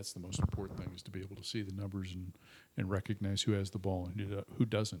for me, that's the most important thing, is to be able to see the numbers and recognize who has the ball and who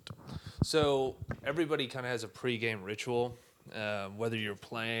doesn't. So everybody kind of has a pregame ritual, whether you're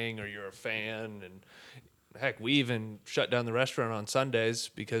playing or you're a fan, and heck, we even shut down the restaurant on Sundays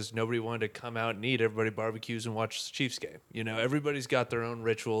because nobody wanted to come out and eat. Everybody barbecues and watches the Chiefs game. Everybody's got their own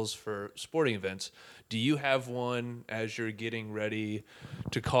rituals for sporting events. Do you have one as you're getting ready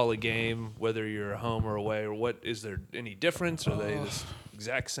to call a game, whether you're home or away, or what? Is there any difference? Are they the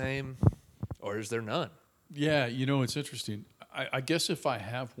exact same, or is there none? Yeah, it's interesting. I guess if I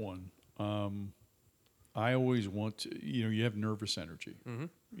have one, I always want to, you have nervous energy, and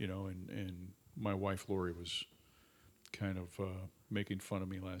my wife, Lori, was kind of making fun of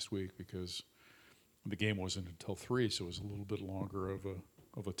me last week because the game wasn't until 3, so it was a little bit longer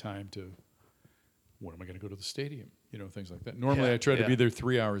of a time to, when am I going to go to the stadium? Things like that. Normally, I try to be there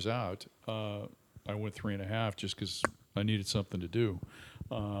 3 hours out. I went 3.5 just because I needed something to do.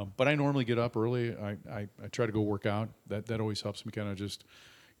 But I normally get up early. I try to go work out. That always helps me kind of just,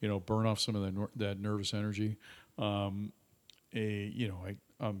 burn off some of that nervous energy. I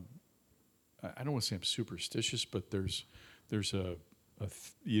don't want to say I'm superstitious, but there's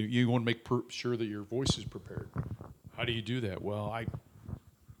you want to make sure that your voice is prepared. How do you do that? Well,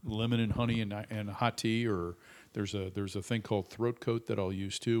 lemon and honey and hot tea, or there's a thing called throat coat that I'll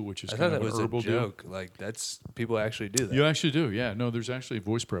use too, which is kind of an herbal deal. Joke. Like that's people actually do that. You actually do, yeah. No, there's actually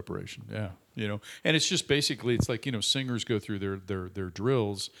voice preparation, yeah. And it's just basically it's like singers go through their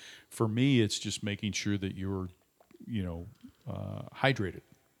drills. For me, it's just making sure that you're hydrated,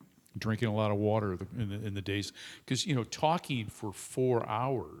 drinking a lot of water in the days, because talking for 4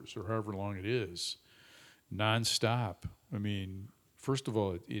 hours or however long it is, nonstop. I mean, first of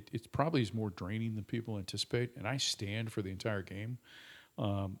all, it probably is more draining than people anticipate, and I stand for the entire game.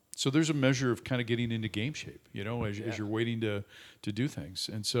 So there's a measure of kind of getting into game shape, as you're waiting to do things.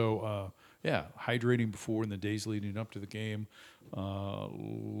 And so, hydrating before in the days leading up to the game,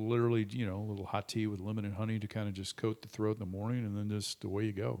 literally, a little hot tea with lemon and honey to kind of just coat the throat in the morning, and then just away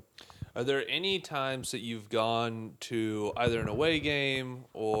you go. Are there any times that you've gone to either an away game,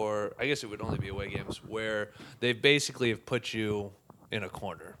 or I guess it would only be away games, where they basically have put you in a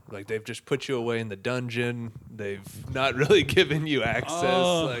corner? Like they've just put you away in the dungeon. They've not really given you access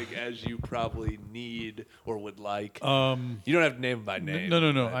like as you probably need or would like. You don't have to name them by name.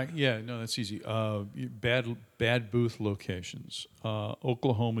 No. That's easy. Bad booth locations.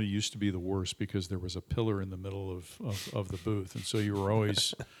 Oklahoma used to be the worst because there was a pillar in the middle of the booth, and so you were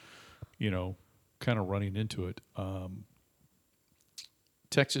always, kind of running into it.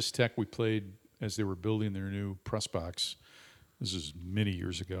 Texas Tech, we played as they were building their new press box. This is many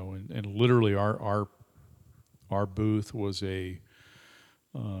years ago, and literally our booth was a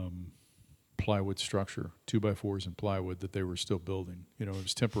plywood structure, 2x4s and plywood that they were still building. It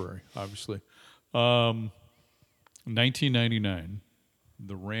was temporary, obviously. 1999,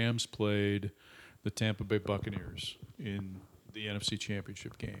 the Rams played the Tampa Bay Buccaneers in the NFC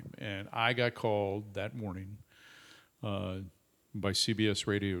Championship game, and I got called that morning by CBS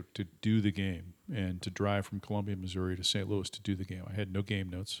Radio to do the game and to drive from Columbia, Missouri to St. Louis to do the game. I had no game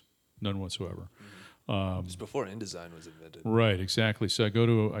notes, none whatsoever. It's before InDesign was invented. Right, exactly. So I go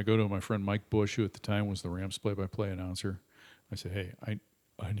to my friend Mike Bush, who at the time was the Rams play-by-play announcer. I said, hey,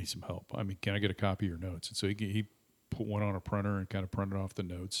 I need some help. I mean, can I get a copy of your notes? And so he put one on a printer and kind of printed off the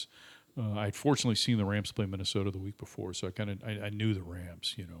notes. I'd fortunately seen the Rams play Minnesota the week before, so I knew the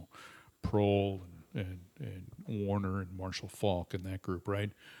Rams, Prohl and Warner and Marshall Falk and that group,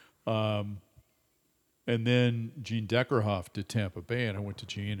 right? And then Gene Deckerhoff did Tampa Bay, and I went to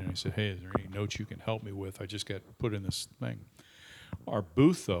Gene and I said, hey, is there any notes you can help me with? I just got put in this thing. Our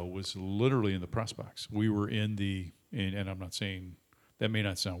booth, though, was literally in the press box. We were and I'm not saying, that may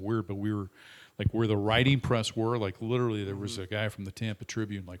not sound weird, but we were like where the writing press were, like literally there was a guy from the Tampa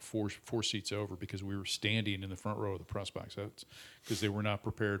Tribune like four seats over, because we were standing in the front row of the press box. That's because they were not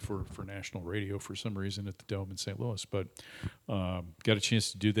prepared for national radio for some reason at the Dome in St. Louis. But got a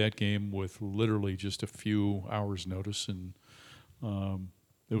chance to do that game with literally just a few hours notice, and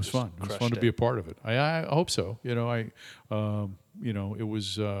it was fun. It was fun to be a part of it. I hope so. It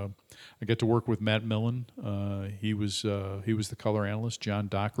was. I got to work with Matt Millen. He was the color analyst. John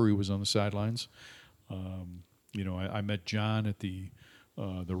Dockery was on the sidelines. I met John at the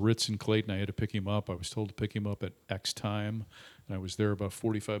Ritz in Clayton. I had to pick him up. I was told to pick him up at X time, and I was there about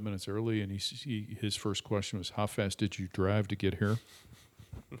 45 minutes early. And his first question was, "How fast did you drive to get here?"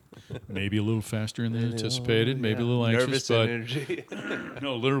 Maybe a little faster than anticipated, maybe a little anxious. Nervous energy.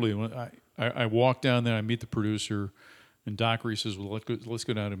 No, literally, when I walk down there, I meet the producer, and Dockery says, well, let's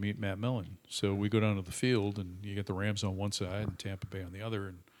go down and meet Matt Millen. So we go down to the field, and you get the Rams on one side and Tampa Bay on the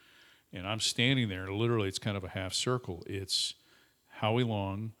other, and I'm standing there, and literally it's kind of a half circle. It's Howie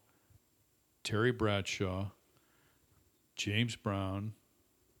Long, Terry Bradshaw, James Brown,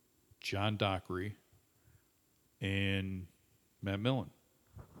 John Dockery, and Matt Millen.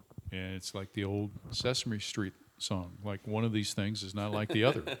 And it's like the old Sesame Street song. Like, one of these things is not like the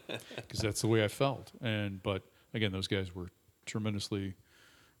other, because that's the way I felt. But again, those guys were tremendously,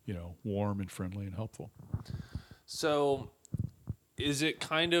 warm and friendly and helpful. So, is it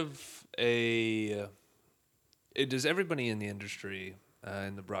kind of does everybody in the industry,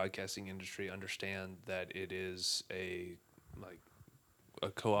 in the broadcasting industry, understand that it is a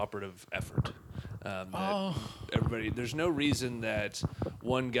cooperative effort? That everybody, there's no reason that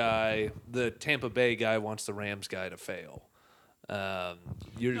one guy, the Tampa Bay guy, wants the Rams guy to fail.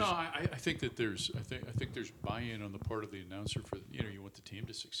 You're No, just, I think that I think there's buy-in on the part of the announcer for you want the team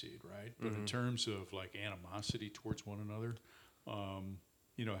to succeed, right? But in terms of like animosity towards one another,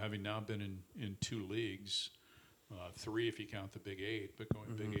 having now been in two leagues, three if you count the Big Eight, but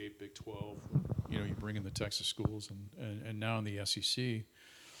going Big Eight, Big 12, you bring in the Texas schools and now in the SEC,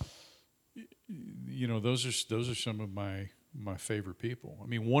 those are some of my favorite people. I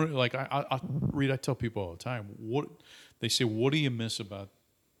mean, I tell people all the time, what they say, what do you miss about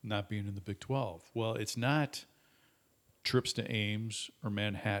not being in the Big 12? Well, it's not trips to Ames or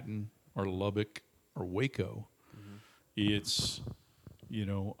Manhattan or Lubbock or Waco. It's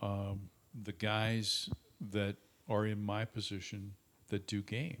the guys that are in my position that do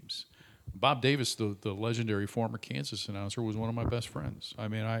games. Bob Davis, the legendary former Kansas announcer, was one of my best friends. I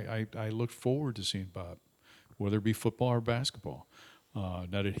mean, I look forward to seeing Bob, whether it be football or basketball.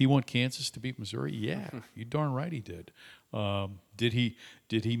 Now, did he want Kansas to beat Missouri? Yeah, you darn right he did. Did he?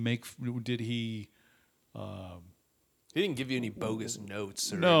 he didn't give you any bogus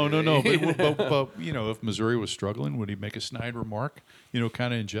notes. Or No. anything. But if Missouri was struggling, would he make a snide remark?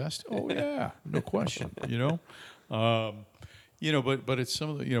 Kind of in jest. Oh yeah, no question. But it's some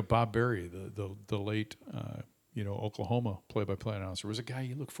of the Bob Berry, the late Oklahoma play-by-play announcer, was a guy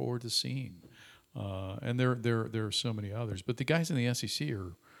you look forward to seeing. And there are so many others, but the guys in the SEC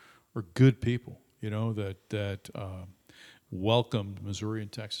are good people, that welcomed Missouri and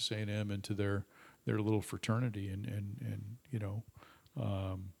Texas A&M into their little fraternity, and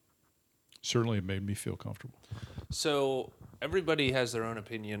certainly it made me feel comfortable. So everybody has their own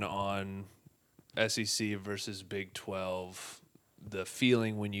opinion on SEC versus Big 12. The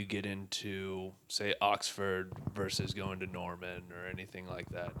feeling when you get into, say, Oxford versus going to Norman or anything like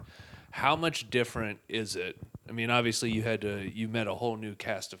that. How much different is it? I mean, obviously you met a whole new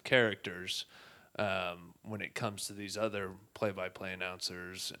cast of characters when it comes to these other play-by-play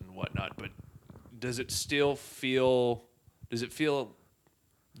announcers and whatnot. But does it just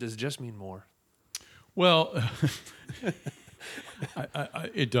mean more? Well,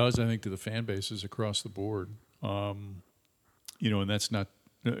 it does, I think, to the fan bases across the board. And that's not,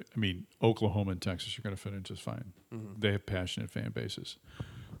 Oklahoma and Texas are going to fit in just fine. They have passionate fan bases.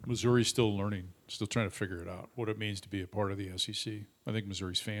 Missouri's still learning, still trying to figure it out, what it means to be a part of the SEC. I think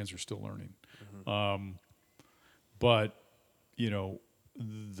Missouri's fans are still learning. But,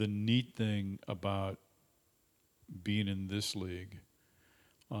 the neat thing about being in this league,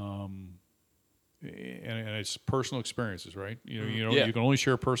 and it's personal experiences, right? You can only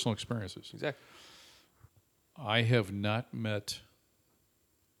share personal experiences. Exactly. I have not met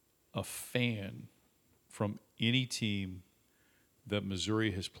a fan from any team that Missouri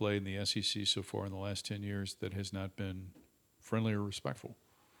has played in the SEC so far in the last 10 years that has not been friendly or respectful.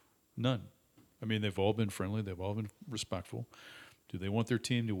 None. I mean, they've all been friendly. They've all been respectful. Do they want their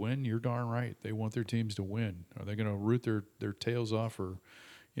team to win? You're darn right. They want their teams to win. Are they going to root their tails off for,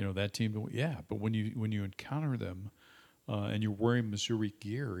 that team to win? Yeah, but when you encounter them and you're wearing Missouri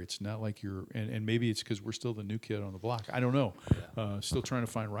gear, it's not like you're – and maybe it's because we're still the new kid on the block. I don't know. Still trying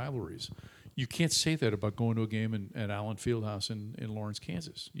to find rivalries. You can't say that about going to a game at Allen Fieldhouse in Lawrence,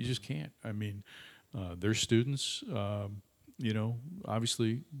 Kansas. You just can't. I mean, their students,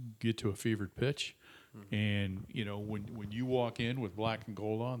 obviously get to a fevered pitch. And, when you walk in with black and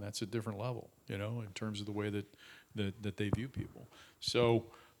gold on, that's a different level, in terms of the way that they view people. So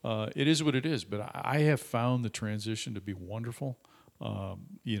it is what it is. But I have found the transition to be wonderful.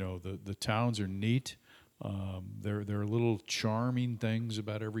 The towns are neat. There are little charming things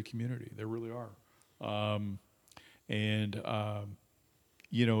about every community. There really are. The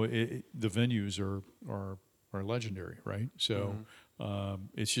venues are legendary, right? So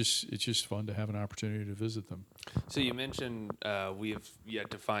it's just fun to have an opportunity to visit them. So you mentioned we have yet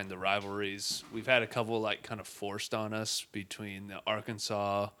to find the rivalries. We've had a couple kind of forced on us between the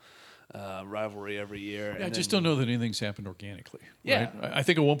Arkansas rivalry every year. Yeah, I just don't know that anything's happened organically. Yeah. Right? I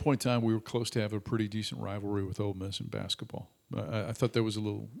think at one point in time we were close to have a pretty decent rivalry with Ole Miss in basketball. I thought there was a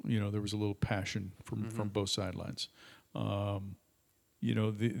little passion from both sidelines. The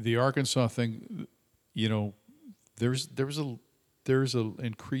Arkansas thing, there's an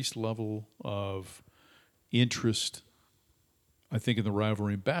increased level of interest, I think, in the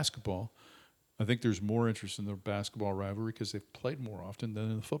rivalry in basketball. I think there's more interest in the basketball rivalry because they've played more often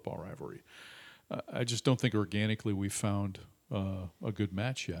than in the football rivalry. I just don't think organically we've found a good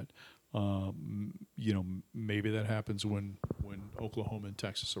match yet. Maybe that happens when Oklahoma and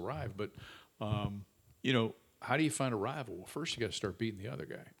Texas arrive. But, how do you find a rival? Well, first you got to start beating the other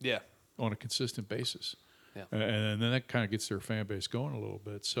guy. Yeah. on a consistent basis. Yeah. And then that kind of gets their fan base going a little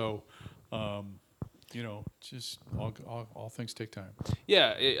bit. So, just all things take time.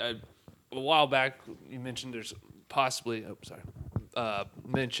 Yeah, a while back you mentioned there's possibly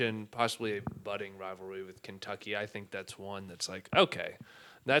mentioned possibly a budding rivalry with Kentucky. I think that's one that's like, okay,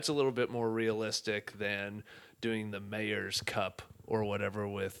 that's a little bit more realistic than doing the Mayor's Cup or whatever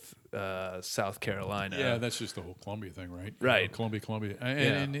with South Carolina. Yeah, that's just the whole Columbia thing, right? Right. Columbia,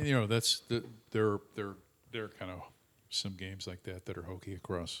 and that's there are kind of some games like that are hokey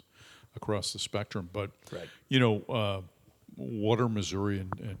across the spectrum. But Right. what are Missouri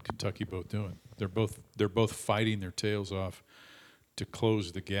and Kentucky both doing? They're both fighting their tails off to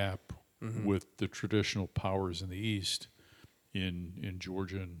close the gap with the traditional powers in the East, in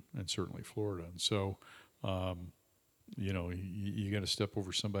Georgia and certainly Florida. And so, you got to step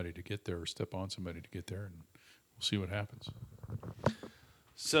over somebody to get there, or step on somebody to get there, and we'll see what happens.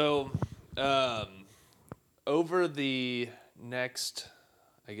 So, over the next,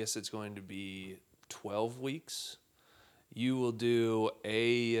 I guess it's going to be 12 weeks, you will do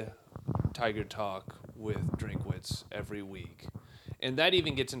a Tiger Talk with Drinkwitz every week. And that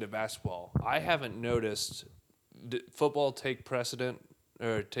even gets into basketball. I haven't noticed football take precedent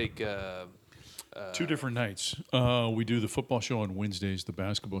or take... 2 different nights. We do the football show on Wednesdays, the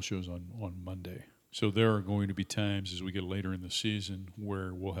basketball show's on Monday. So there are going to be times as we get later in the season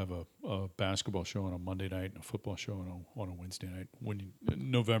where we'll have a basketball show on a Monday night and a football show on a Wednesday night.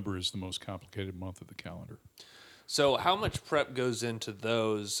 November is the most complicated month of the calendar. So how much prep goes into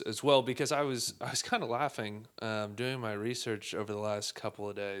those as well? Because I was kind of laughing doing my research over the last couple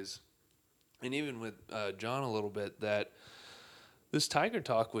of days, and even with John a little bit, that this Tiger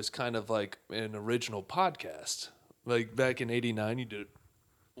Talk was kind of like an original podcast. Like back in '89, you did it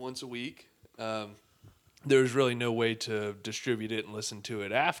once a week. There's really no way to distribute it and listen to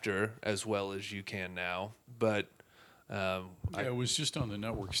it after as well as you can now. But it was just on the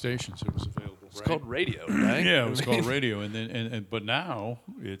network stations. It was available. It's called radio, right? Yeah, it was called radio, but now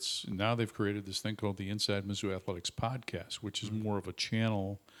they've created this thing called the Inside Mizzou Athletics podcast, which is more of a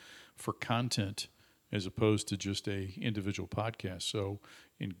channel for content as opposed to just a individual podcast. So,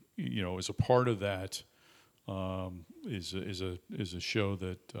 as a part of that, is a show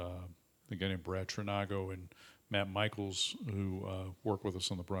that a guy named Brad Trinago and Matt Michaels, who work with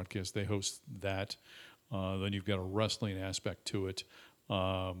us on the broadcast, they host that. Then you've got a wrestling aspect to it.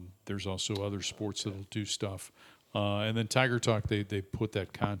 There's also other sports that'll do stuff. And then Tiger Talk, they put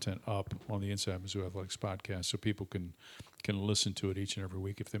that content up on the Inside Mizzou Athletics podcast so people can listen to it each and every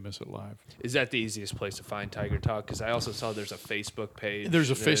week if they miss it live. Is that the easiest place to find Tiger Talk? Because I also saw there's a Facebook page.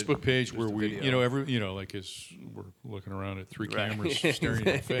 There's a Facebook page where we, video. like as we're looking around at 3 cameras staring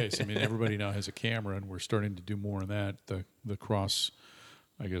in the face. I mean, everybody now has a camera, and we're starting to do more of that. The cross,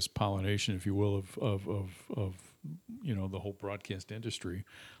 I guess, pollination, if you will, of the whole broadcast industry.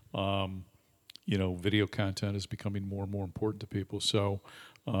 Video content is becoming more and more important to people. So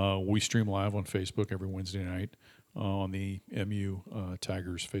we stream live on Facebook every Wednesday night on the MU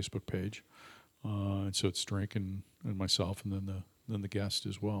Tigers Facebook page. And so it's Drink and myself, and then the guest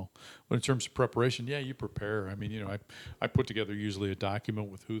as well. But in terms of preparation, you prepare. I mean, I put together usually a document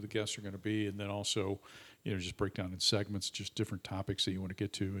with who the guests are going to be, and then also, just break down in segments, just different topics that you want to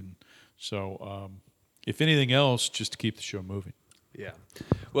get to. And so, if anything else, just to keep the show moving. Yeah.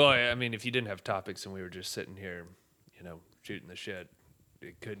 Well, I mean, if you didn't have topics and we were just sitting here, shooting the shit,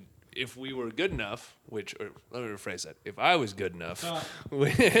 it could, if we were good enough, or let me rephrase that, if I was good enough,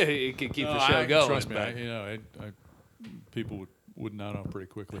 it could keep the show going. Trust me, people would nod off pretty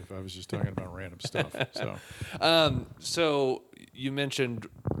quickly if I was just talking about random stuff. So, so you mentioned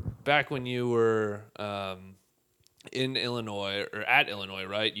back when you were in Illinois, or at Illinois,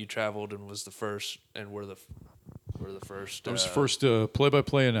 right? You traveled and was the first, and were the first. I was the first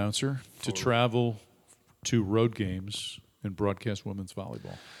play-by-play announcer to travel to road games and broadcast women's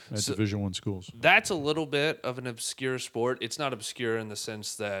volleyball at Division I schools. That's a little bit of an obscure sport. It's not obscure in the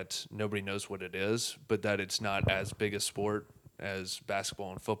sense that nobody knows what it is, but that it's not as big a sport as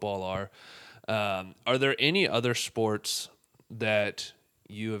basketball and football are. Are there any other sports that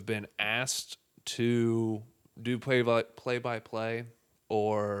you have been asked to do play-by-play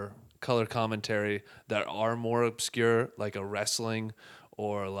or color commentary that are more obscure, like a wrestling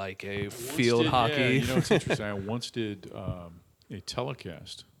or like a field hockey? Yeah, it's interesting. I once did a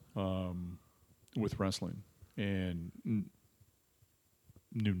telecast with wrestling and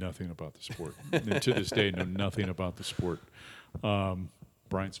knew nothing about the sport. And to this day, know nothing about the sport.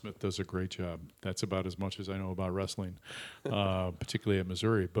 Brian Smith does a great job. That's about as much as I know about wrestling, particularly at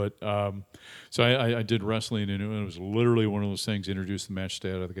Missouri. But so I did wrestling, and it was literally one of those things, introduce the match,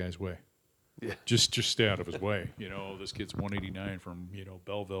 stay out of the guy's way. Yeah. Just stay out of his way. This kid's 189 from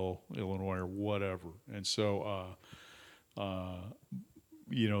Belleville, Illinois, or whatever. And so, I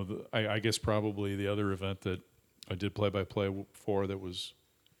guess probably the other event that I did play-by-play for that was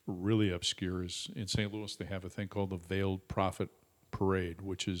really obscure is in St. Louis. They have a thing called the Veiled Prophet Parade,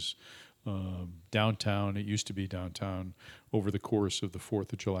 which is downtown. It used to be downtown over the course of the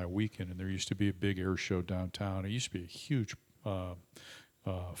 4th of July weekend, and there used to be a big air show downtown. It used to be a huge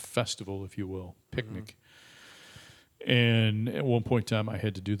festival, if you will, picnic. And at one point in time, I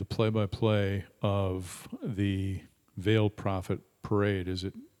had to do the play-by-play of the Veiled Prophet Parade as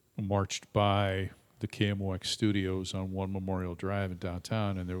it marched by the KMOX studios on One Memorial Drive in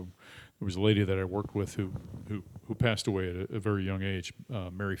downtown. And there was a lady that I worked with who passed away at a very young age.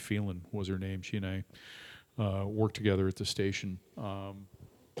 Mary Phelan was her name. She and I worked together at the station.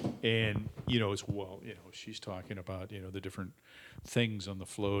 And, as well, she's talking about, the different things on the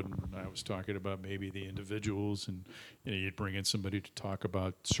float. And I was talking about maybe the individuals. And, you'd bring in somebody to talk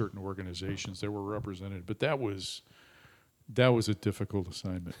about certain organizations that were represented. But that was a difficult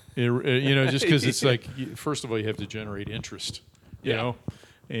assignment. Just because it's like, first of all, you have to generate interest, you know.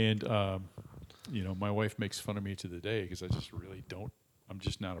 And, my wife makes fun of me to the day because I just really don't. I'm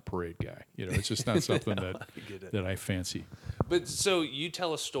just not a parade guy. It's just not something that I fancy. But so you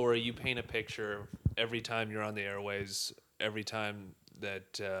tell a story, you paint a picture every time you're on the airways, every time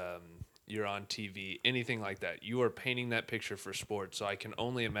that you're on TV, anything like that. You are painting that picture for sports. So I can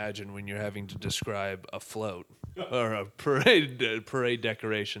only imagine when you're having to describe a float or a parade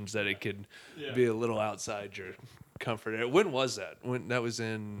decorations that it could be a little outside your comfort area. When was that? When that was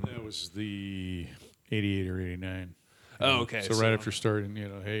in? That was the 88 or 89. Oh, okay. So right after starting,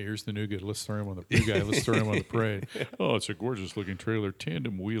 hey, here's the new guy. Let's throw him on the parade. Oh, it's a gorgeous looking trailer.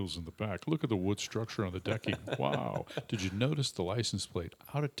 Tandem wheels in the back. Look at the wood structure on the decking. Wow. Did you notice the license plate?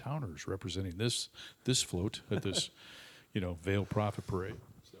 Out of towners representing this float at this, Veiled Prophet Parade.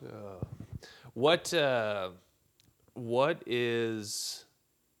 So. What is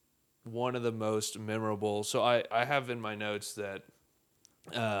one of the most memorable? So I have in my notes that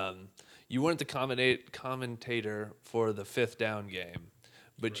you weren't the commentator for the 5th down game,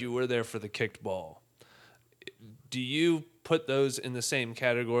 but you were there for the kicked ball. Do you put those in the same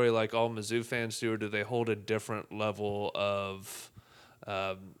category like all Mizzou fans do, or do they hold a different level of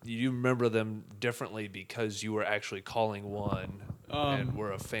you remember them differently because you were actually calling one and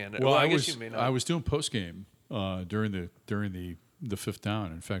were a fan? Well, I guess you may not. I was doing post game during the 5th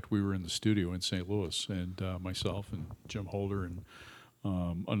down. In fact, we were in the studio in St. Louis, and myself and Jim Holder and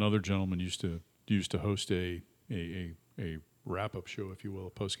another gentleman used to host a wrap-up show, if you will,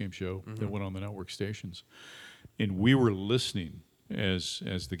 a post-game show that went on the network stations, and we were listening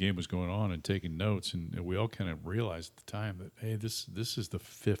as the game was going on and taking notes, and we all kind of realized at the time that, hey, this is the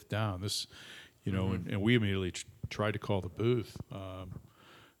 5th down. This, and we immediately tried to call the booth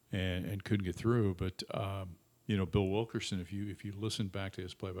and couldn't get through, but. Bill Wilkerson, if you listen back to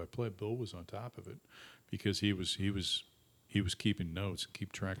his play-by-play, Bill was on top of it because he was keeping notes and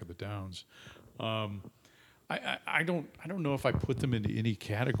keep track of the downs. I don't know if I put them into any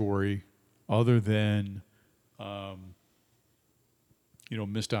category other than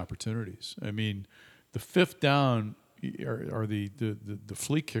missed opportunities. I mean, the 5th down or the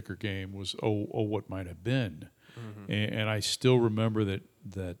flea kicker game was what might have been, and I still remember that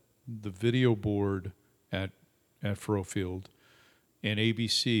the video board at Furrow Field and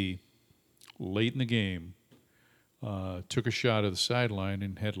ABC late in the game took a shot of the sideline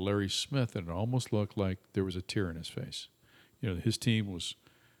and had Larry Smith, and it almost looked like there was a tear in his face. His team was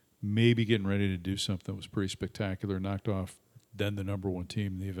maybe getting ready to do something that was pretty spectacular, knocked off then the number 1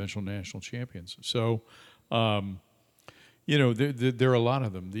 team, the eventual national champions. So, there are a lot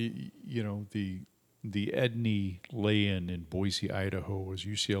of them. The Edney lay-in in Boise, Idaho, as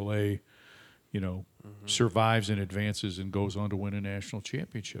UCLA survives and advances and goes on to win a national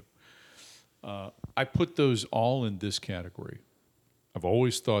championship. I put those all in this category. I've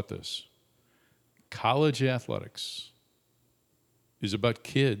always thought this. College athletics is about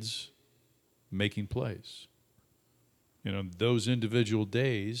kids making plays. Those individual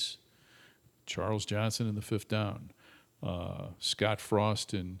days, Charles Johnson in the 5th down, Scott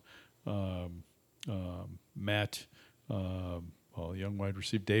Frost and Matt, young wide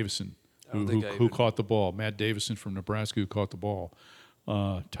receiver Davison, who caught the ball. Matt Davison from Nebraska who caught the ball.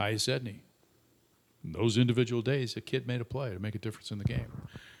 Tyus Edney. Those individual days, a kid made a play to make a difference in the game.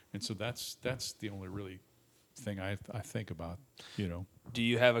 And so that's the only really thing I think about, Do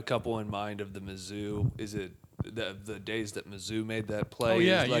you have a couple in mind of the Mizzou? Is it the days that Mizzou made that play. Oh,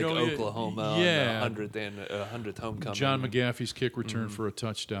 yeah, like Oklahoma on the 100th homecoming. John McGaffey's kick return for a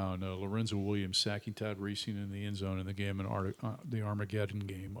touchdown. Lorenzo Williams sacking Todd Racing in the end zone in the game, the Armageddon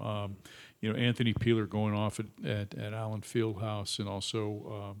game. Anthony Peeler going off at Allen Fieldhouse, and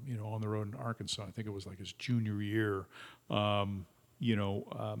also on the road in Arkansas. I think it was like his junior year.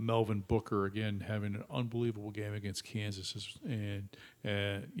 Melvin Booker again having an unbelievable game against Kansas,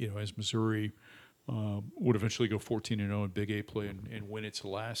 as Missouri would eventually go 14-0 in Big 8 play and win its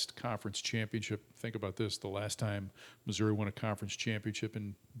last conference championship. Think about this: the last time Missouri won a conference championship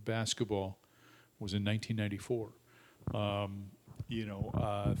in basketball was in 1994.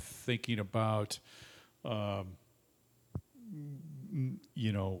 Thinking about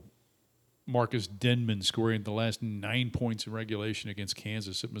Marcus Denman scoring the last 9 points in regulation against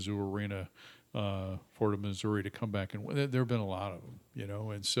Kansas at Mizzou Arena for Missouri to come back and win. There have been a lot of them,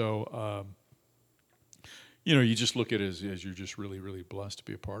 and so you just look at it as you're just really, really blessed to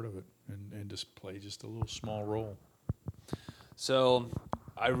be a part of it and just play just a little small role. So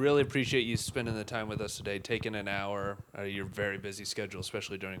I really appreciate you spending the time with us today, taking an hour out of your very busy schedule,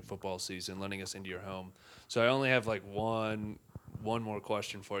 especially during football season, letting us into your home. So I only have like one more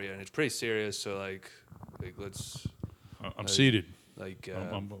question for you, and it's pretty serious. So like let's. I'm seated. Let me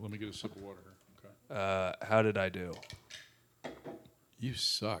get a sip of water here. Okay. How did I do? You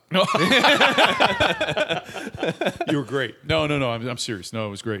suck. No, you were great. No. I'm serious. No, it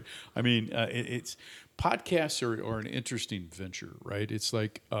was great. I mean, it's podcasts are an interesting venture, right? It's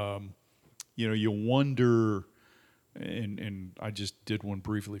like, you wonder, and I just did one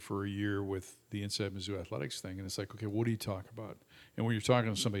briefly for a year with the Inside Mizzou Athletics thing, and it's like, okay, what do you talk about? And when you're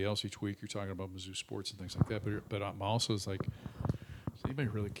talking to somebody else each week, you're talking about Mizzou sports and things like that. But I'm also like, does anybody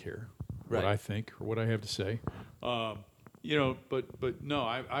really care what I think or what I have to say? But no,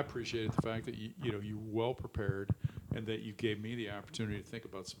 I appreciated the fact that you were well prepared and that you gave me the opportunity to think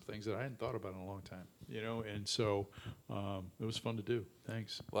about some things that I hadn't thought about in a long time, and so it was fun to do.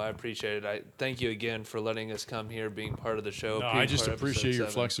 Thanks. Well, I appreciate it. I thank you again for letting us come here, being part of the show. No, I just appreciate your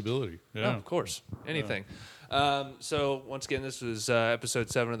flexibility. Yeah, of course. Anything. So once again, this was episode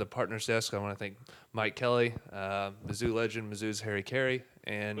 7 of the Partners Desk. I want to thank Mike Kelly, Mizzou legend, Mizzou's Harry Carey,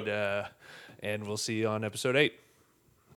 and we'll see you on episode 8.